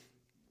you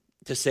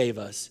to save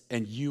us,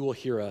 and you will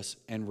hear us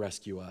and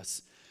rescue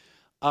us."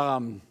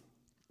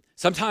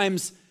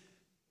 Sometimes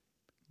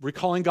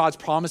recalling God's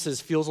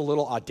promises feels a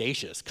little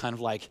audacious, kind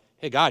of like,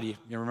 hey, God, you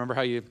remember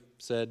how you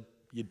said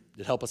you'd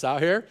help us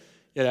out here?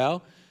 You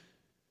know?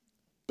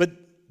 But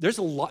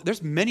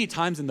there's many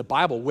times in the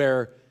Bible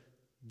where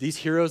these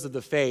heroes of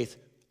the faith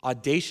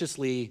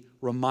audaciously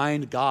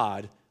remind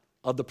God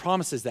of the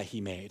promises that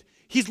he made.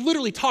 He's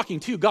literally talking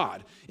to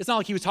God. It's not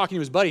like he was talking to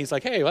his buddy. He's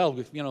like, hey, well,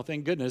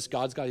 thank goodness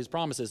God's got his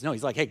promises. No,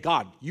 he's like, hey,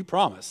 God, you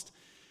promised.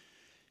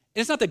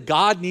 And it's not that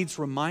God needs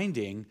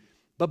reminding,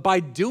 but by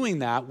doing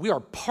that, we are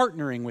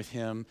partnering with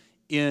him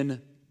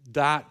in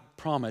that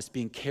promise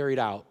being carried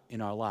out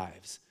in our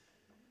lives.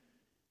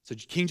 So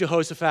King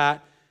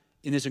Jehoshaphat,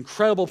 in this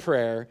incredible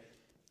prayer,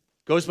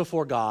 goes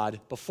before God,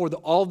 before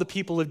all the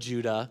people of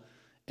Judah,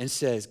 and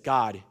says,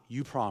 God,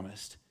 you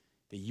promised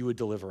that you would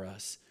deliver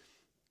us.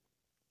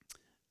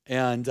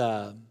 And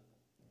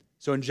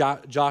so in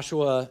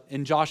Joshua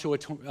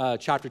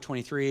chapter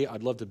 23,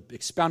 I'd love to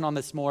expound on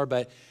this more,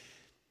 but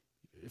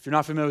if you're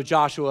not familiar with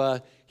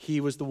Joshua,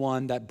 he was the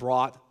one that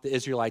brought the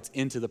Israelites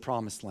into the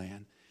promised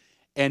land.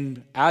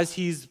 And as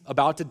he's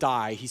about to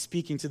die, he's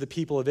speaking to the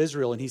people of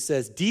Israel, and he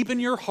says, deep in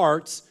your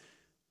hearts,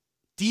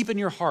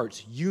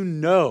 you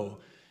know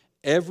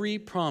every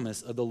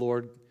promise of the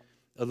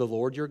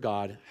Lord your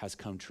God has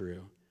come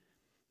true.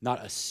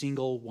 Not a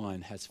single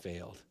one has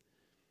failed.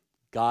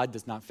 God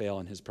does not fail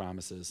in his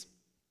promises.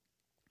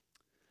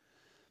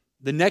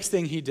 The next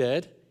thing he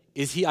did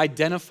is he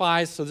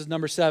identifies, so this is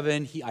number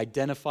 7, he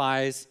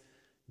identifies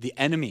the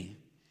enemy.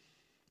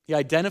 He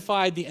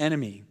identified the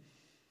enemy.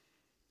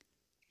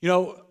 You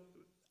know,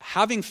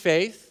 having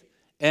faith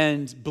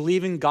and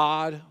believing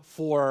God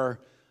for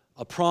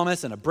a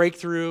promise and a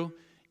breakthrough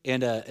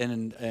and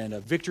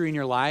a victory in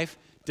your life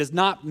does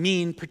not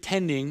mean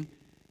pretending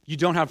you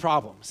don't have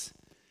problems.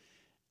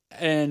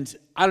 And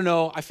I don't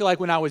know, I feel like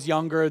when I was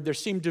younger,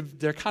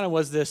 there kind of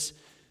was this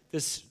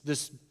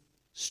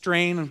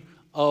strain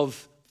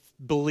of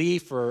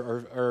belief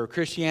or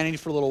Christianity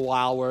for a little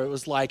while where it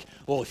was like,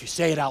 well, if you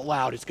say it out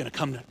loud, it's gonna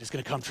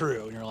come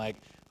true. And you're like,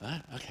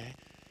 what? Okay.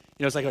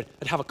 You know, it's like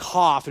I'd have a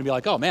cough and be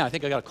like, oh man, I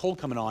think I got a cold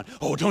coming on.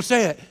 Oh, don't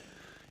say it.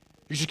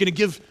 You're just gonna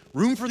give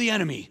room for the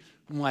enemy.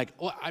 I'm like,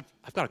 well,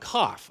 I've got a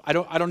cough. I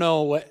don't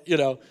know what, you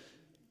know.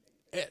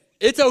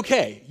 It's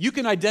okay. You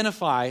can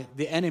identify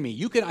the enemy.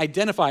 You can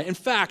identify. In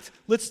fact,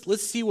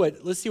 let's see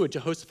what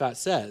Jehoshaphat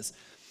says.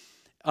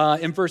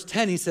 In verse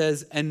 10, he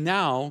says, and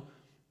now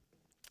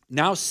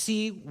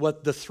see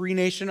what the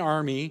 3-nation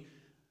army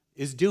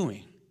is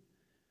doing.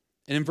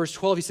 And in verse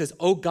 12, he says,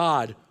 oh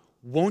God,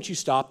 won't you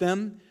stop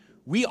them?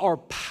 We are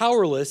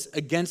powerless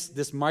against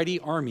this mighty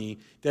army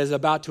that is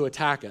about to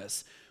attack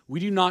us.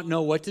 We do not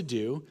know what to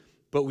do,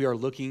 but we are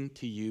looking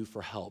to you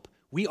for help.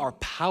 We are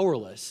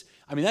powerless.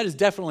 I mean, that is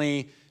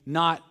definitely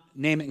not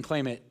name it and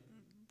claim it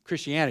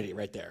Christianity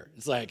right there.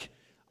 It's like,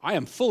 I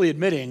am fully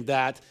admitting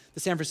that the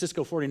San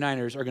Francisco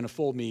 49ers are going to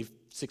fold me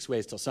 6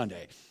 ways till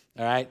Sunday,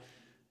 all right?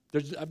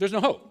 There's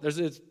no hope.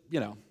 It's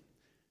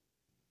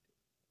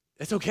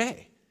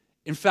okay.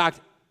 In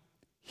fact,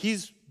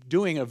 he's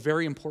doing a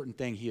very important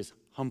thing. He is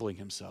humbling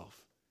himself.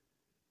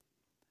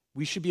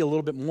 We should be a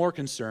little bit more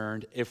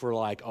concerned if we're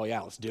like, oh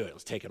yeah, let's do it.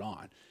 Let's take it on.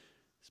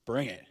 Let's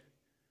bring it.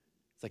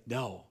 It's like,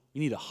 no,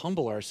 we need to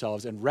humble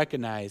ourselves and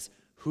recognize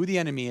who the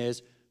enemy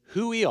is,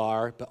 who we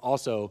are, but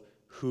also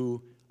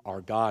who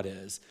our God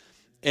is.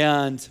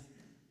 And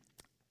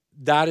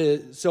that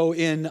is, so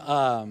in,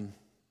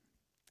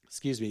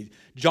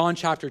 John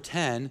chapter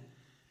 10,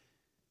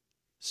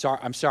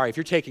 I'm sorry, if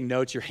you're taking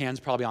notes, your hand's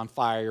probably on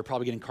fire, you're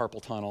probably getting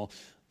carpal tunnel.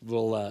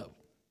 We'll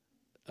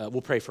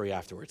pray for you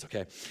afterwards,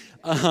 okay?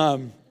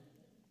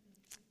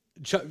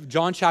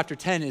 John chapter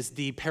 10 is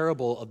the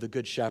parable of the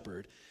Good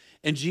Shepherd.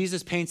 And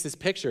Jesus paints this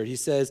picture. He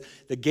says,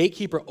 the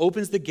gatekeeper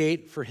opens the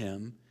gate for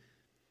him,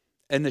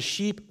 and the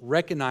sheep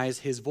recognize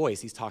his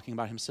voice. He's talking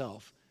about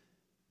himself.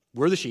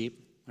 We're the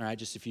sheep, all right,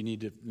 just if you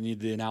need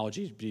the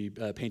analogy to be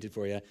painted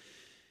for you.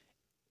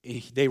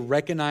 They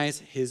recognize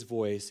his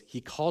voice.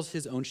 He calls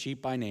his own sheep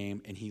by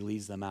name, and he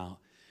leads them out.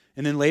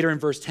 And then later in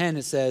verse 10,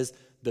 it says,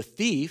 the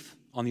thief,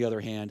 on the other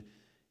hand,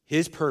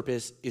 his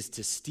purpose is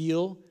to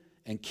steal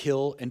and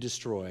kill and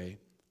destroy.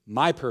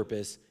 My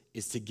purpose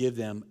is to give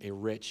them a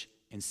rich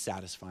and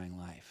satisfying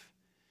life.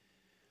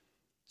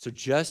 So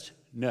just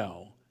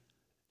know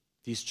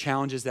these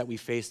challenges that we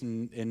face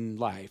in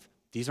life,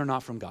 these are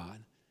not from God.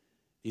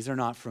 These are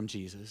not from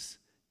Jesus.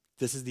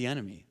 This is the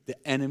enemy. The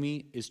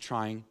enemy is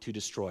trying to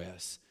destroy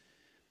us.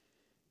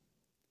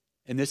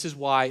 And this is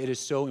why it is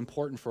so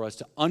important for us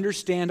to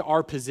understand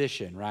our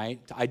position,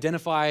 right? To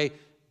identify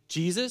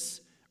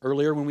Jesus.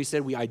 Earlier when we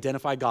said we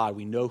identify God,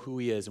 we know who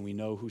he is and we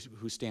know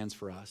who stands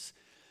for us.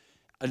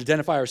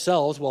 Identify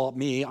ourselves, well,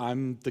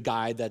 I'm the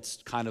guy that's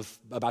kind of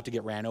about to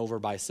get ran over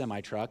by a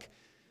semi-truck.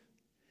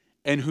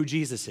 And who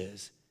Jesus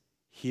is.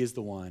 He is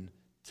the one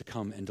to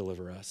come and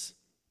deliver us.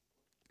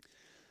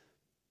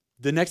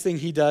 The next thing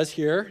he does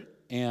here,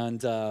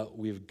 and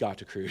we've got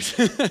to cruise.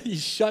 He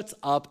shuts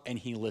up and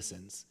he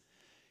listens.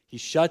 He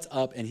shuts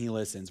up and he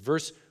listens.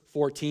 Verse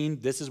 14,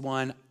 this is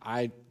one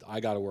I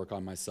got to work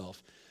on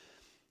myself.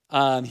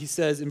 He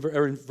says, in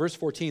verse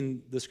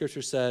 14, the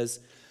scripture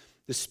says,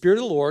 the Spirit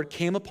of the Lord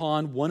came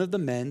upon one of the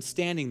men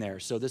standing there.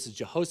 So this is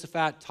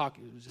Jehoshaphat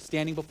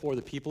standing before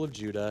the people of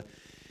Judah.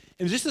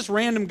 And just this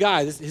random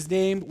guy, his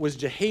name was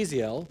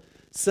Jehaziel,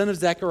 son of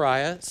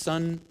Zechariah,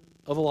 son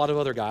of a lot of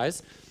other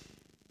guys.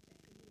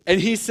 And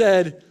he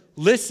said,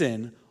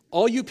 listen,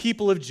 all you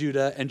people of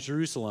Judah and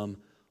Jerusalem,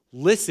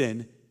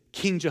 listen,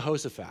 King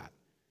Jehoshaphat.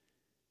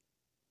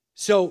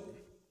 So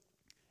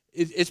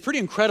it's pretty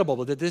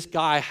incredible that this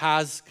guy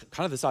has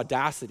kind of this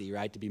audacity,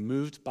 right, to be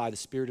moved by the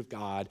Spirit of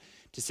God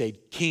to say,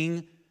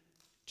 King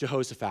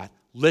Jehoshaphat,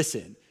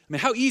 listen. I mean,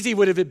 how easy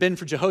would it have been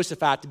for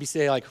Jehoshaphat to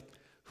say, like,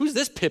 who's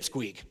this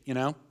pipsqueak,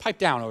 pipe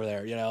down over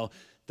there,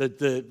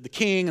 the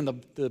king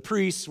and the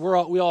priests,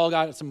 we all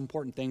got some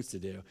important things to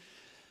do.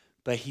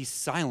 But he's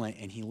silent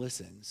and he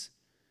listens.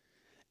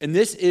 And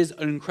this is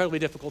an incredibly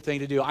difficult thing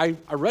to do. I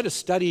read a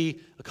study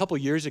a couple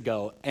years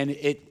ago, and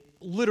it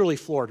literally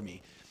floored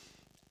me.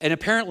 And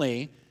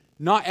apparently,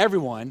 not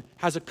everyone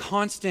has a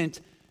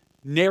constant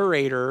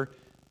narrator,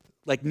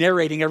 like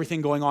narrating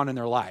everything going on in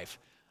their life.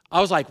 I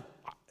was like,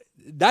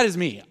 that is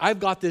me. I've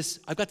got this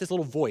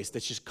little voice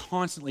that's just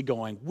constantly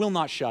going, will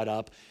not shut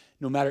up,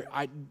 no matter,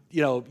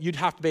 you'd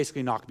have to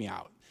basically knock me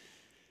out.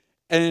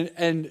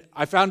 And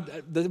I found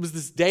that it was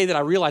this day that I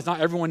realized not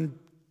everyone,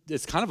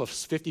 it's kind of a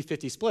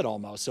 50-50 split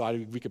almost, so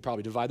we could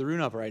probably divide the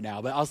room up right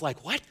now. But I was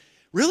like, what?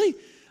 Really?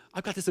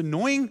 I've got this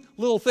annoying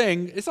little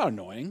thing. It's not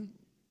annoying.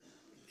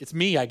 It's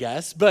me, I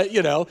guess. But,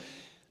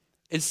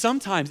 and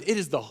sometimes it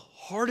is the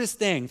hardest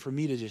thing for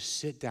me to just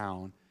sit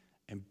down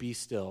and be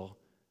still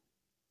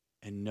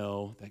and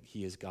know that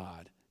he is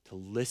God, to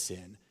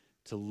listen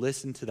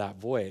to that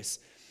voice.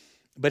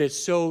 But it's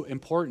so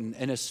important,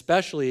 and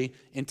especially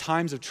in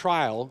times of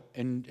trial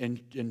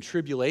and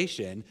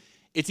tribulation,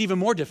 it's even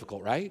more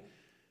difficult, right?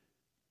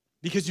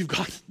 Because you've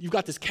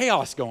got this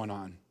chaos going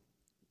on.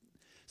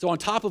 So on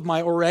top of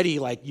my already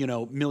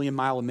million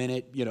mile a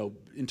minute,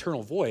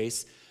 internal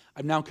voice,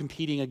 I'm now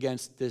competing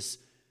against this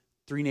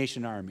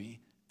 3-nation army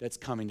that's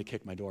coming to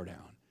kick my door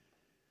down.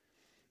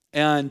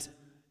 And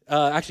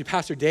actually,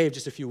 Pastor Dave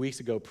just a few weeks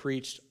ago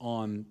preached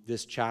on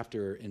this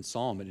chapter in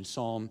Psalm, and in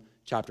Psalm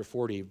chapter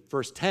 40,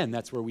 verse 10,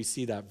 that's where we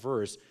see that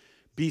verse,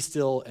 be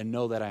still and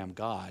know that I am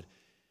God.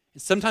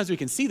 And sometimes we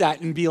can see that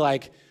and be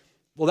like,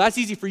 well, that's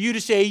easy for you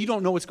to say. You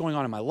don't know what's going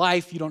on in my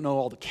life. You don't know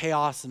all the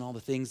chaos and all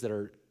the things that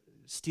are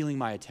stealing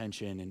my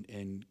attention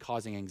and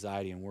causing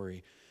anxiety and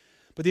worry.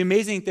 But the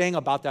amazing thing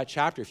about that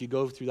chapter, if you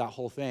go through that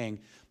whole thing,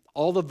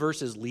 all the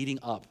verses leading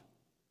up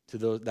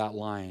to that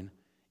line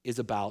is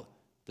about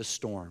the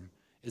storm,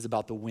 is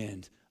about the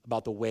wind,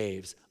 about the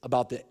waves,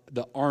 about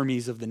the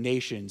armies of the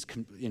nations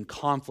in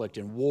conflict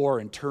and war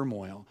and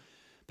turmoil.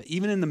 But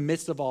even in the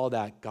midst of all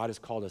that, God has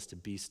called us to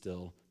be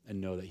still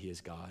and know that he is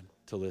God,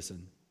 to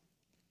listen.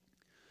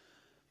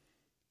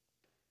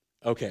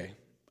 Okay,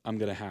 I'm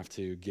going to have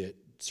to get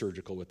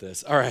surgical with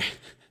this. All right.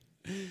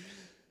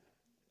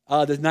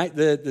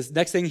 This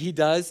next thing he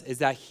does is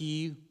that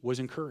he was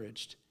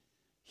encouraged.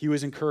 He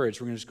was encouraged.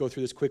 We're going to just go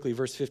through this quickly.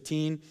 Verse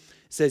 15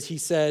 says, he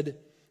said,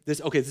 this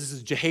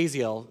is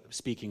Jehaziel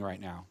speaking right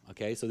now.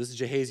 Okay, so this is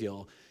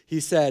Jehaziel. He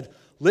said,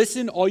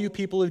 listen, all you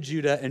people of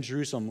Judah and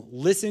Jerusalem.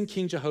 Listen,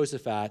 King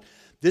Jehoshaphat.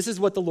 This is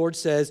what the Lord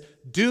says.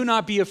 Do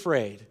not be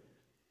afraid.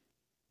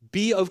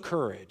 Be of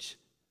courage.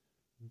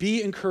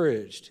 Be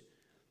encouraged.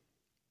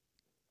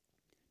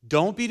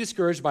 Don't be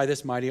discouraged by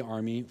this mighty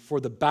army, for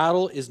the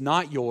battle is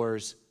not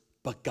yours,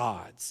 but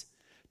God's.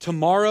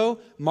 Tomorrow,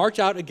 march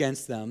out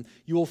against them.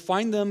 You will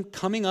find them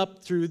coming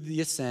up through the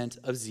ascent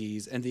of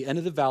Ziz and the end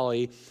of the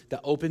valley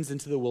that opens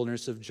into the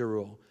wilderness of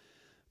Jeruel.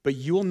 But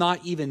you will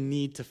not even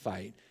need to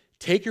fight.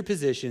 Take your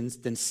positions,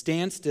 then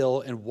stand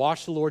still and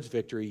watch the Lord's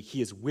victory.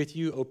 He is with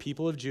you, O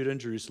people of Judah and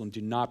Jerusalem.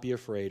 Do not be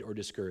afraid or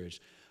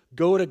discouraged.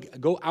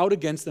 Go out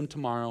against them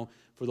tomorrow,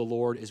 for the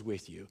Lord is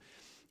with you.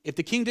 If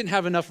the king didn't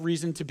have enough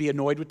reason to be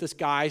annoyed with this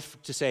guy,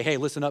 to say, hey,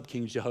 listen up,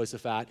 King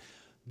Jehoshaphat,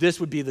 this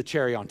would be the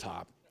cherry on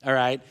top, all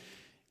right?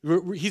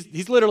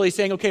 He's literally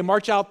saying, okay,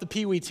 march out the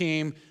Pee Wee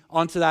team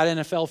onto that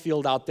NFL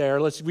field out there.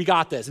 We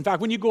got this. In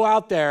fact, when you go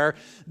out there,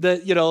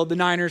 the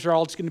Niners are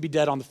all just going to be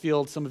dead on the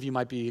field. Some of you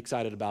might be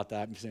excited about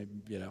that.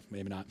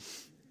 Maybe not.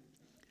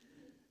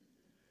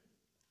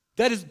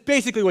 That is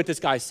basically what this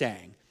guy's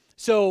saying.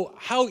 So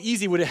how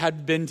easy would it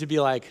have been to be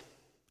like,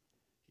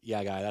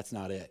 yeah, guy, that's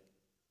not it.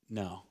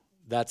 No,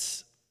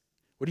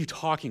 what are you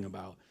talking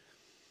about?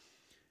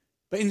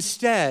 But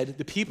instead,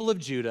 the people of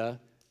Judah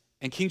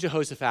and King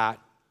Jehoshaphat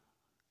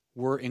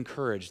were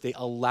encouraged. They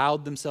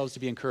allowed themselves to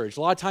be encouraged.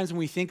 A lot of times when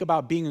we think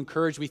about being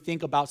encouraged, we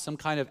think about some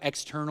kind of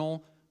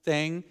external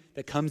thing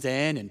that comes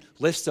in and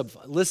lifts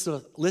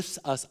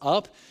us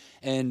up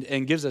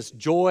and gives us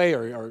joy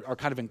or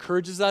kind of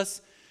encourages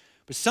us.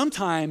 But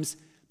sometimes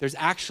there's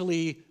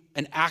actually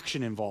an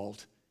action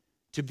involved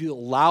to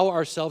allow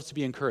ourselves to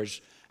be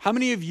encouraged. How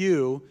many of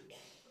you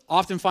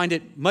often find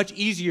it much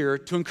easier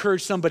to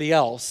encourage somebody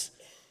else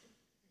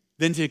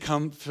than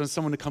for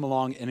someone to come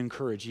along and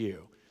encourage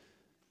you?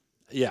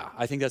 Yeah,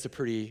 I think that's a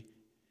pretty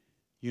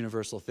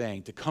universal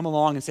thing. To come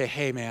along and say,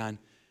 hey, man,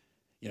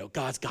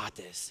 God's got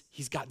this.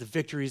 He's got the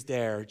victories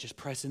there. Just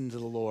press into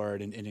the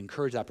Lord and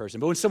encourage that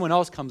person. But when someone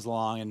else comes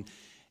along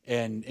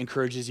and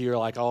encourages you, you're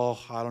like, oh,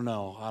 I don't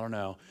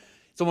know.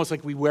 It's almost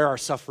like we wear our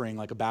suffering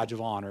like a badge of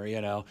honor,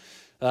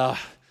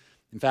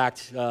 In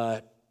fact,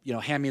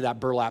 hand me that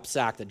burlap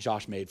sack that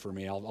Josh made for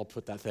me. I'll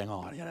put that thing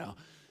on,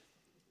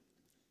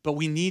 But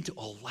we need to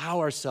allow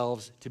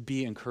ourselves to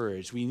be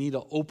encouraged. We need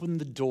to open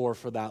the door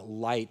for that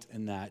light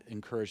and that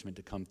encouragement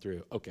to come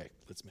through. Okay,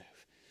 let's move.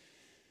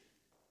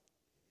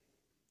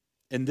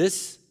 And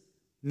this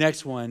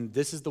next one,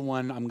 this is the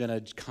one I'm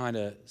going to kind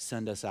of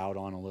send us out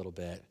on a little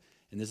bit.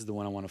 And this is the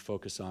one I want to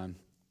focus on.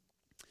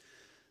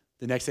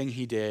 The next thing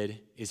he did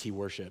is he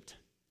worshiped.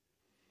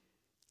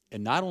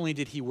 And not only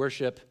did he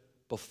worship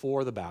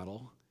before the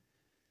battle,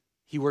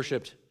 he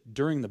worshiped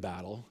during the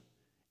battle,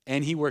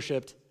 and he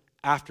worshiped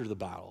after the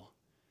battle.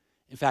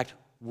 In fact,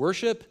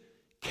 worship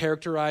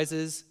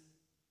characterizes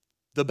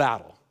the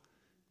battle.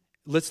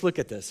 Let's look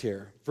at this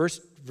here. Verse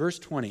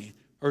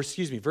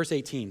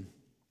 18.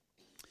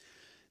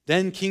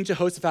 Then King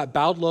Jehoshaphat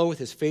bowed low with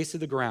his face to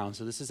the ground.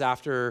 So this is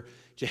after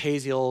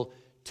Jehaziel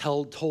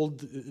told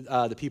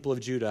the people of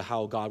Judah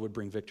how God would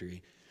bring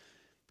victory.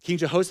 King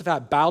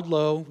Jehoshaphat bowed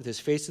low with his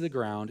face to the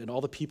ground, and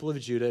all the people of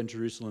Judah and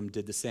Jerusalem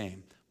did the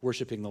same,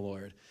 worshiping the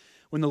Lord.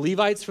 When the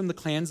Levites from the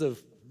clans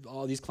of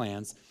all these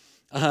clans,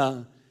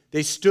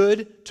 they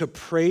stood to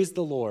praise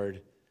the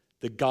Lord,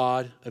 the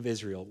God of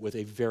Israel, with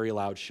a very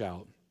loud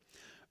shout.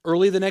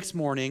 Early the next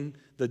morning,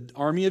 the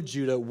army of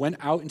Judah went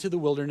out into the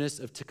wilderness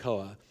of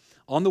Tekoa.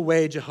 On the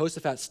way,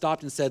 Jehoshaphat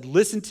stopped and said,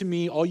 "Listen to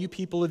me, all you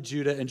people of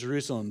Judah and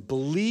Jerusalem.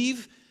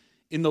 Believe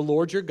in the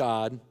Lord your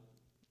God,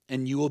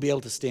 and you will be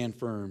able to stand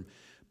firm.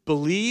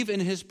 Believe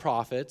in his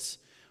prophets,"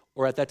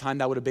 or at that time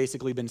that would have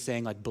basically been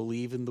saying, like,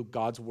 believe in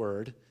God's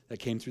word that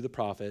came through the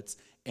prophets,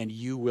 and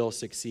you will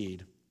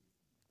succeed.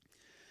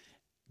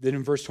 Then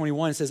in verse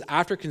 21, it says,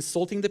 after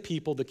consulting the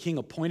people, the king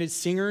appointed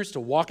singers to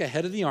walk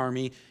ahead of the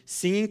army,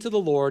 singing to the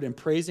Lord and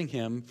praising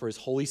him for his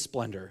holy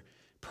splendor.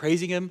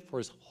 Praising him for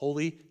his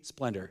holy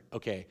splendor.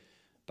 Okay,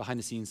 behind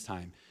the scenes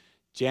time.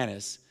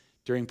 Janice,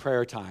 during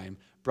prayer time,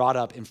 brought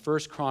up in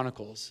 1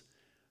 Chronicles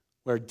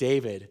where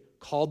David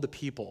called the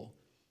people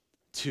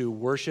to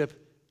worship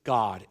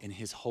God in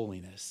his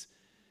holiness.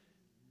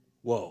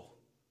 Whoa.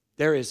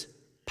 There is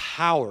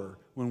power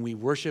when we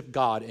worship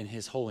God in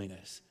his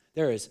holiness.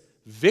 There is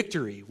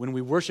victory when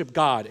we worship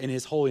God in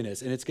his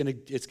holiness. And it's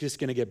just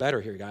gonna get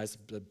better here, guys.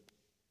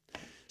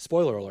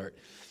 Spoiler alert.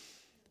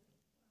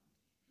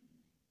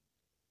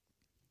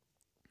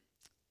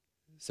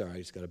 Sorry, I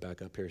just got to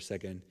back up here a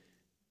second.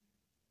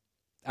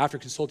 After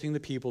consulting the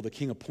people, the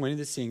king appointed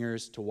the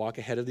singers to walk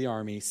ahead of the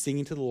army,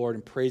 singing to the Lord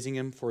and praising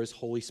him for his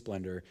holy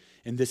splendor.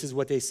 And this is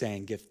what they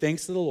sang: "Give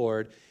thanks to the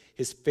Lord,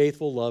 his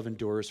faithful love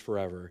endures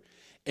forever."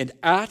 And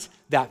at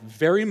that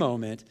very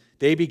moment,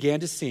 they began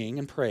to sing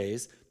and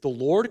praise. The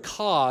Lord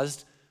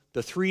caused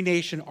the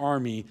three-nation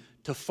army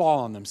to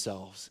fall on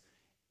themselves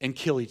and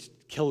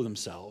kill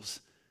themselves.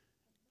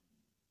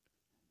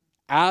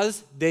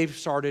 As they've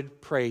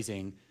started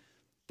praising,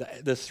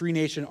 the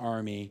three-nation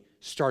army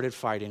started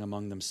fighting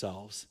among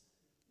themselves.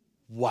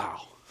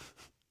 Wow.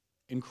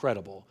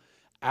 Incredible.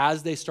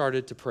 As they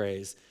started to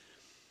praise.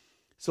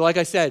 So like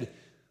I said,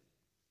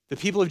 the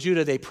people of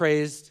Judah, they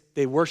praised,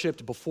 they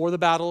worshiped before the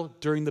battle,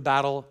 during the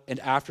battle, and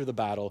after the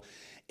battle.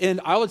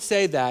 And I would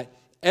say that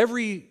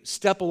every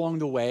step along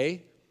the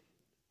way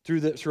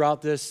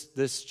throughout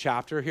this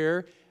chapter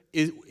here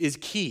is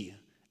key.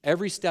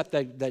 Every step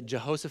that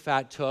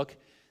Jehoshaphat took,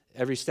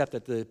 every step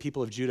that the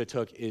people of Judah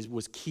took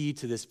was key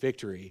to this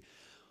victory.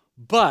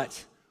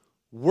 But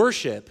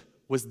worship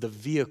was the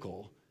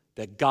vehicle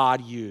that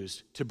God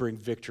used to bring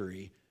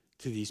victory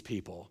to these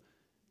people,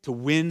 to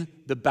win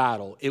the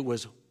battle. It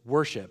was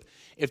worship.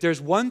 If there's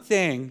one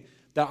thing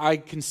that I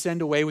can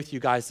send away with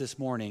you guys this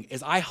morning,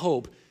 is I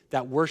hope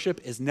that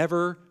worship is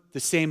never the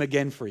same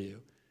again for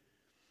you.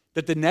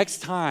 That the next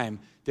time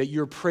that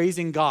you're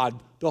praising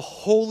God, the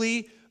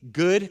holy,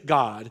 good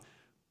God,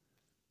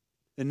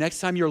 the next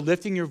time you're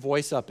lifting your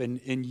voice up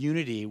in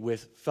unity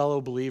with fellow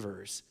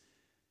believers,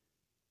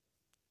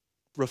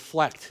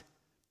 reflect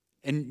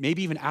and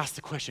maybe even ask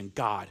the question,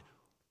 God,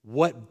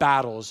 what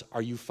battles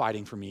are you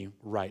fighting for me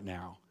right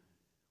now?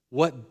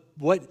 What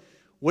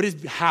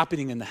is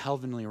happening in the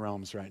heavenly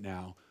realms right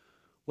now?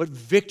 What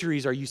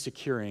victories are you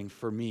securing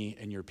for me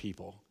and your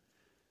people?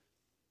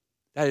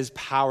 That is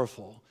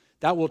powerful.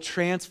 That will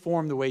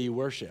transform the way you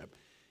worship.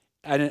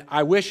 And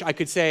I wish I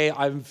could say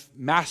I've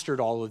mastered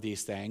all of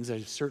these things.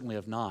 I certainly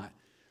have not.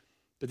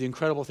 But the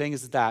incredible thing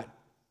is that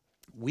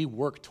we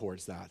work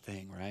towards that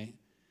thing, right?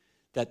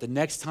 That the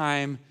next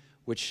time,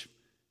 which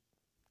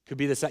could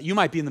be this, you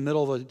might be in the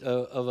middle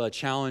of a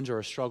challenge or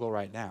a struggle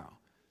right now.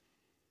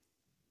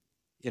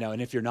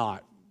 And if you're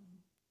not,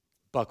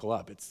 buckle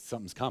up.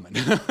 Something's coming.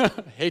 I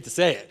hate to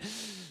say it.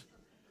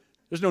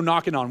 There's no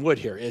knocking on wood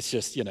here. It's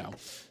just,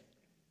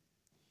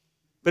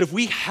 But if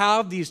we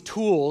have these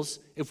tools,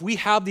 if we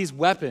have these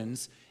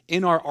weapons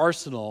in our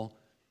arsenal,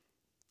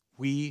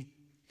 we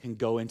can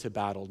go into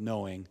battle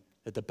knowing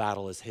that the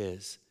battle is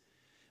his.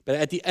 But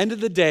at the end of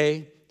the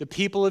day, the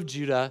people of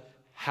Judah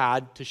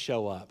had to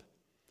show up.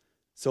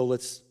 So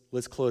let's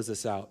close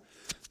this out.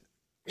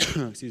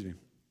 Excuse me.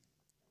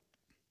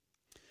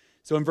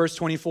 So in verse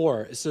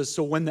 24, it says,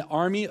 so when the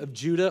army of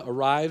Judah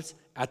arrived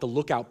at the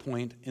lookout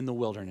point in the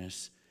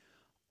wilderness,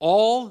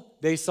 all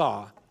they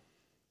saw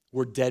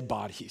were dead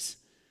bodies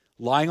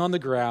lying on the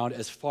ground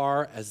as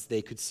far as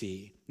they could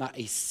see. Not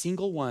a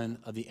single one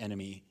of the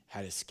enemy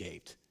had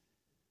escaped.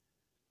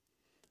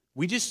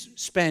 We just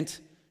spent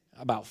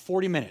about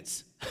 40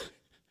 minutes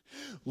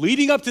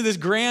leading up to this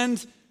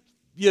grand,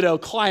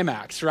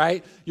 climax,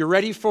 right? You're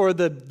ready for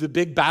the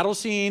big battle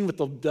scene with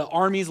the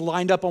armies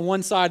lined up on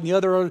one side and the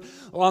other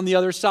on the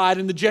other side,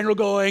 and the general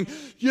going,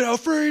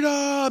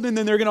 freedom! And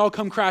then they're going to all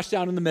come crash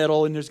down in the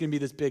middle, and there's going to be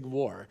this big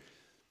war.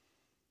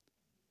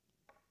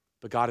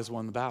 But God has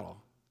won the battle.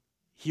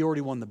 He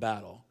already won the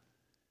battle.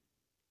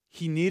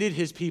 He needed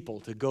his people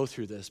to go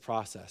through this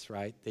process,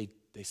 right? They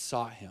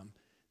sought him.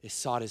 They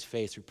sought his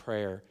face through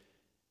prayer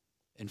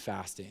and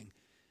fasting.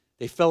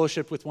 They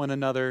fellowshiped with one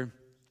another.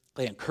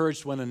 They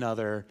encouraged one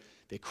another.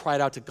 They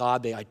cried out to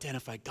God. They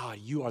identified, God,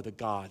 you are the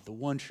God, the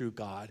one true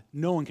God.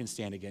 No one can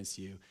stand against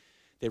you.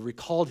 They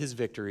recalled his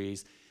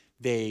victories.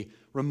 They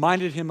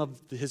reminded him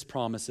of his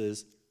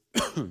promises.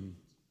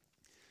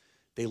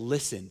 They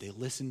listened. They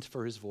listened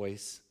for his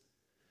voice.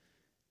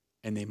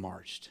 And they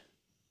marched.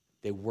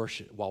 They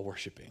worshiped while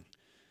worshiping.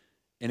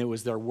 And it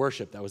was their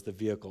worship that was the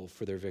vehicle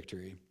for their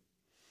victory.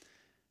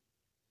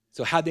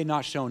 So had they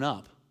not shown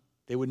up,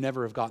 they would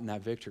never have gotten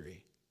that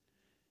victory.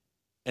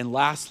 And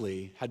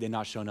lastly, had they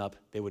not shown up,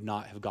 they would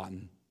not have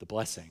gotten the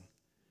blessing.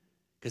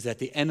 Because at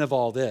the end of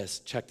all this,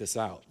 check this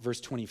out,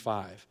 verse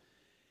 25,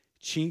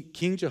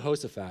 King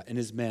Jehoshaphat and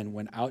his men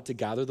went out to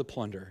gather the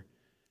plunder.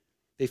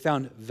 They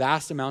found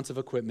vast amounts of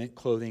equipment,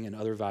 clothing, and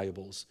other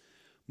valuables,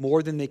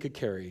 more than they could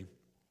carry.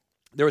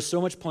 There was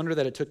so much plunder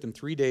that it took them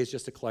 3 days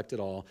just to collect it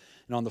all.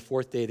 And on the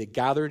fourth day, they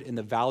gathered in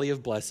the Valley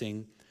of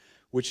Blessing,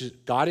 which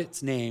got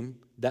its name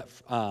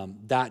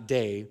that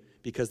day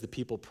because the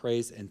people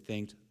praised and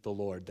thanked the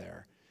Lord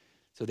there.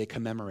 So they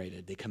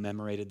commemorated the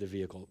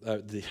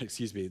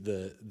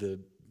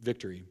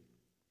victory.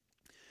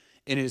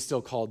 And it is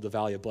still called the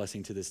Valley of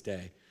Blessing to this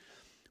day.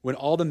 When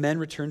all the men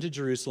returned to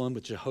Jerusalem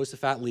with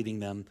Jehoshaphat leading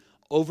them,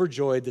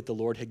 overjoyed that the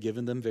Lord had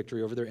given them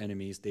victory over their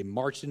enemies, they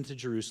marched into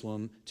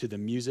Jerusalem to the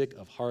music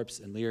of harps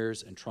and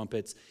lyres and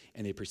trumpets,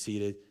 and they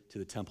proceeded to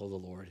the temple of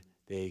the Lord.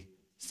 They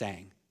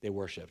sang, they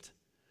worshiped.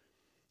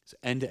 So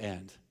end to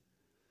end,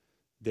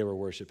 they were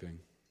worshiping.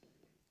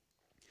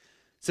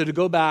 So to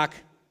go back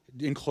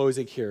in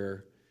closing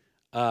here,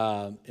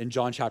 in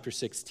John chapter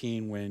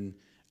 16, when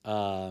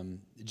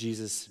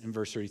Jesus, in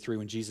verse 33,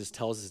 when Jesus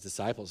tells his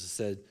disciples, he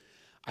said,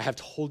 I have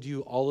told you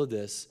all of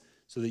this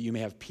so that you may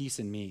have peace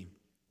in me.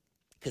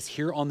 Because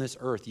here on this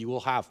earth, you will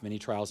have many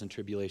trials and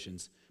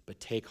tribulations, but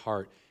take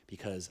heart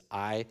because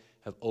I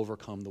have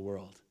overcome the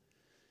world.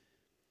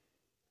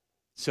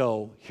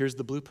 So here's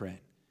the blueprint.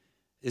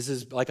 This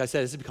is, like I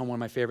said, this has become one of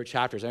my favorite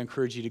chapters. I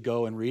encourage you to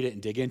go and read it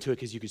and dig into it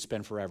because you could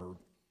spend forever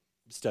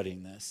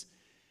studying this.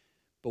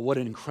 But what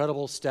an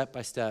incredible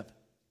step-by-step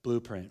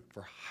blueprint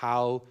for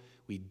how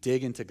we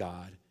dig into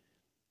God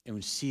and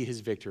we see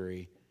his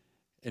victory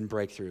and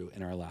breakthrough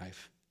in our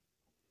life.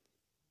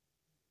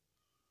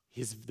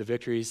 The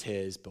victory is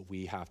his, but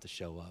we have to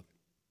show up.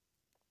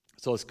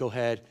 So let's go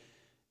ahead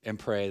and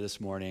pray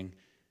this morning,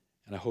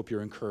 and I hope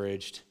you're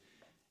encouraged.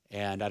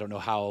 And I don't know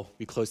how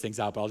we close things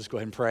out, but I'll just go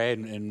ahead and pray,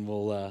 and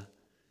we'll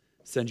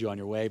send you on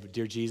your way. But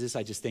dear Jesus,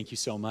 I just thank you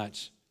so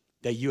much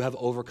that you have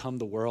overcome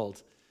the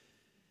world.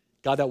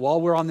 God, that while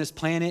we're on this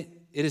planet,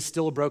 it is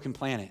still a broken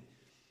planet.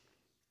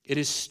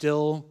 There's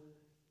still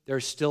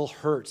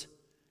hurt.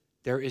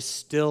 There is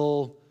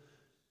still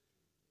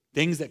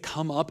things that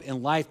come up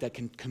in life that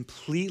can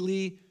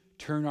completely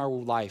turn our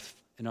life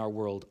and our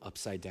world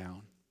upside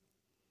down.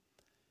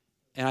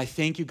 And I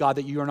thank you, God,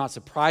 that you are not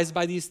surprised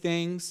by these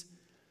things,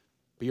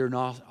 but you're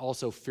not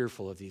also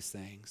fearful of these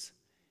things.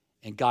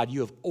 And God, you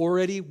have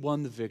already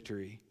won the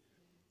victory.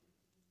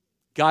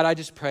 God, I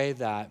just pray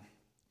that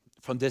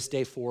from this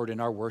day forward in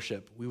our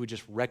worship, we would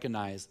just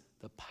recognize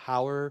the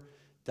power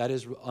that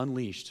is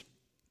unleashed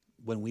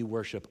when we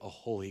worship a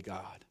holy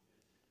God.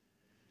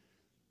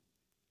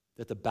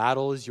 That the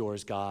battle is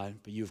yours, God,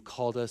 but you've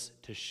called us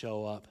to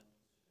show up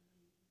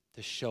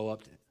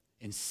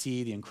and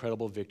see the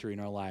incredible victory in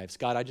our lives.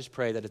 God, I just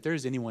pray that if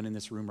there's anyone in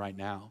this room right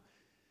now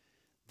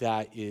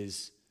that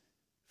is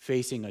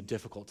facing a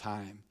difficult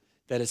time,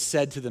 that has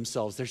said to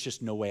themselves, there's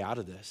just no way out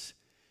of this.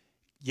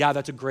 Yeah,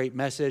 that's a great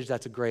message,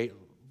 that's a great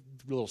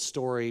little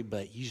story,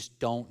 but you just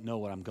don't know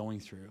what I'm going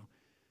through.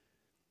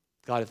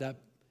 God, if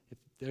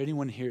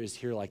anyone here is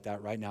here like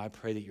that right now, I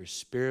pray that your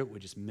Spirit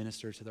would just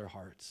minister to their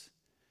hearts.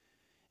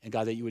 And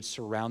God, that you would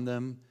surround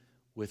them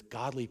with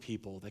godly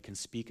people that can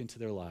speak into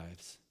their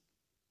lives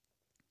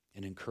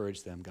and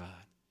encourage them, God.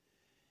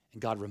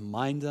 And God,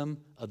 remind them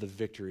of the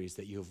victories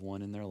that you have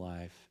won in their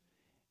life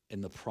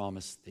and the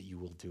promise that you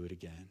will do it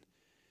again.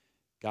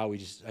 God,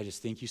 I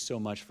just thank you so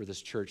much for this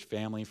church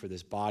family, for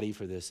this body,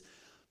 for this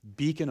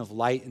beacon of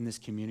light in this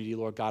community,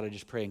 Lord God. I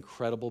just pray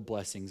incredible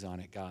blessings on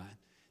it, God,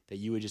 that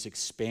you would just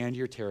expand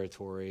your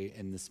territory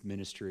in this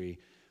ministry,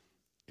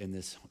 in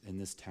this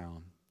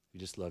town.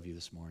 We just love you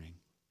this morning.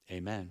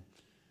 Amen.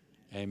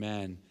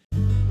 Amen.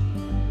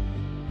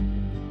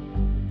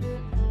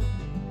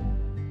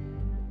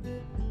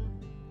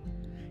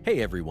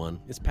 Hey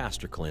everyone, it's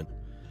Pastor Clint.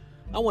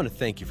 I want to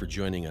thank you for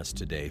joining us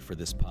today for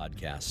this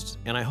podcast,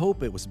 and I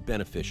hope it was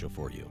beneficial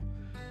for you.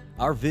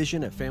 Our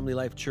vision at Family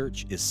Life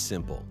Church is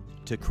simple: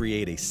 to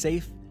create a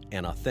safe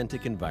and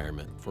authentic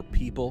environment for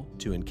people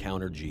to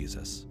encounter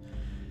Jesus.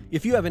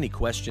 If you have any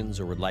questions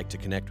or would like to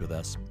connect with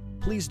us,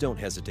 please don't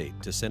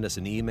hesitate to send us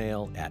an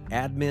email at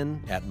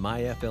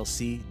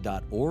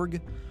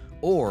admin@myflc.org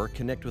or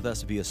connect with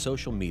us via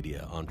social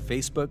media on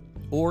Facebook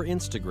or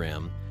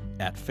Instagram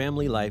at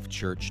Family Life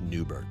Church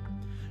Newburgh.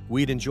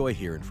 We'd enjoy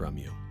hearing from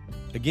you.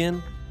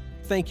 Again,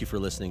 thank you for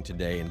listening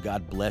today, and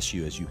God bless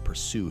you as you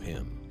pursue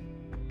Him.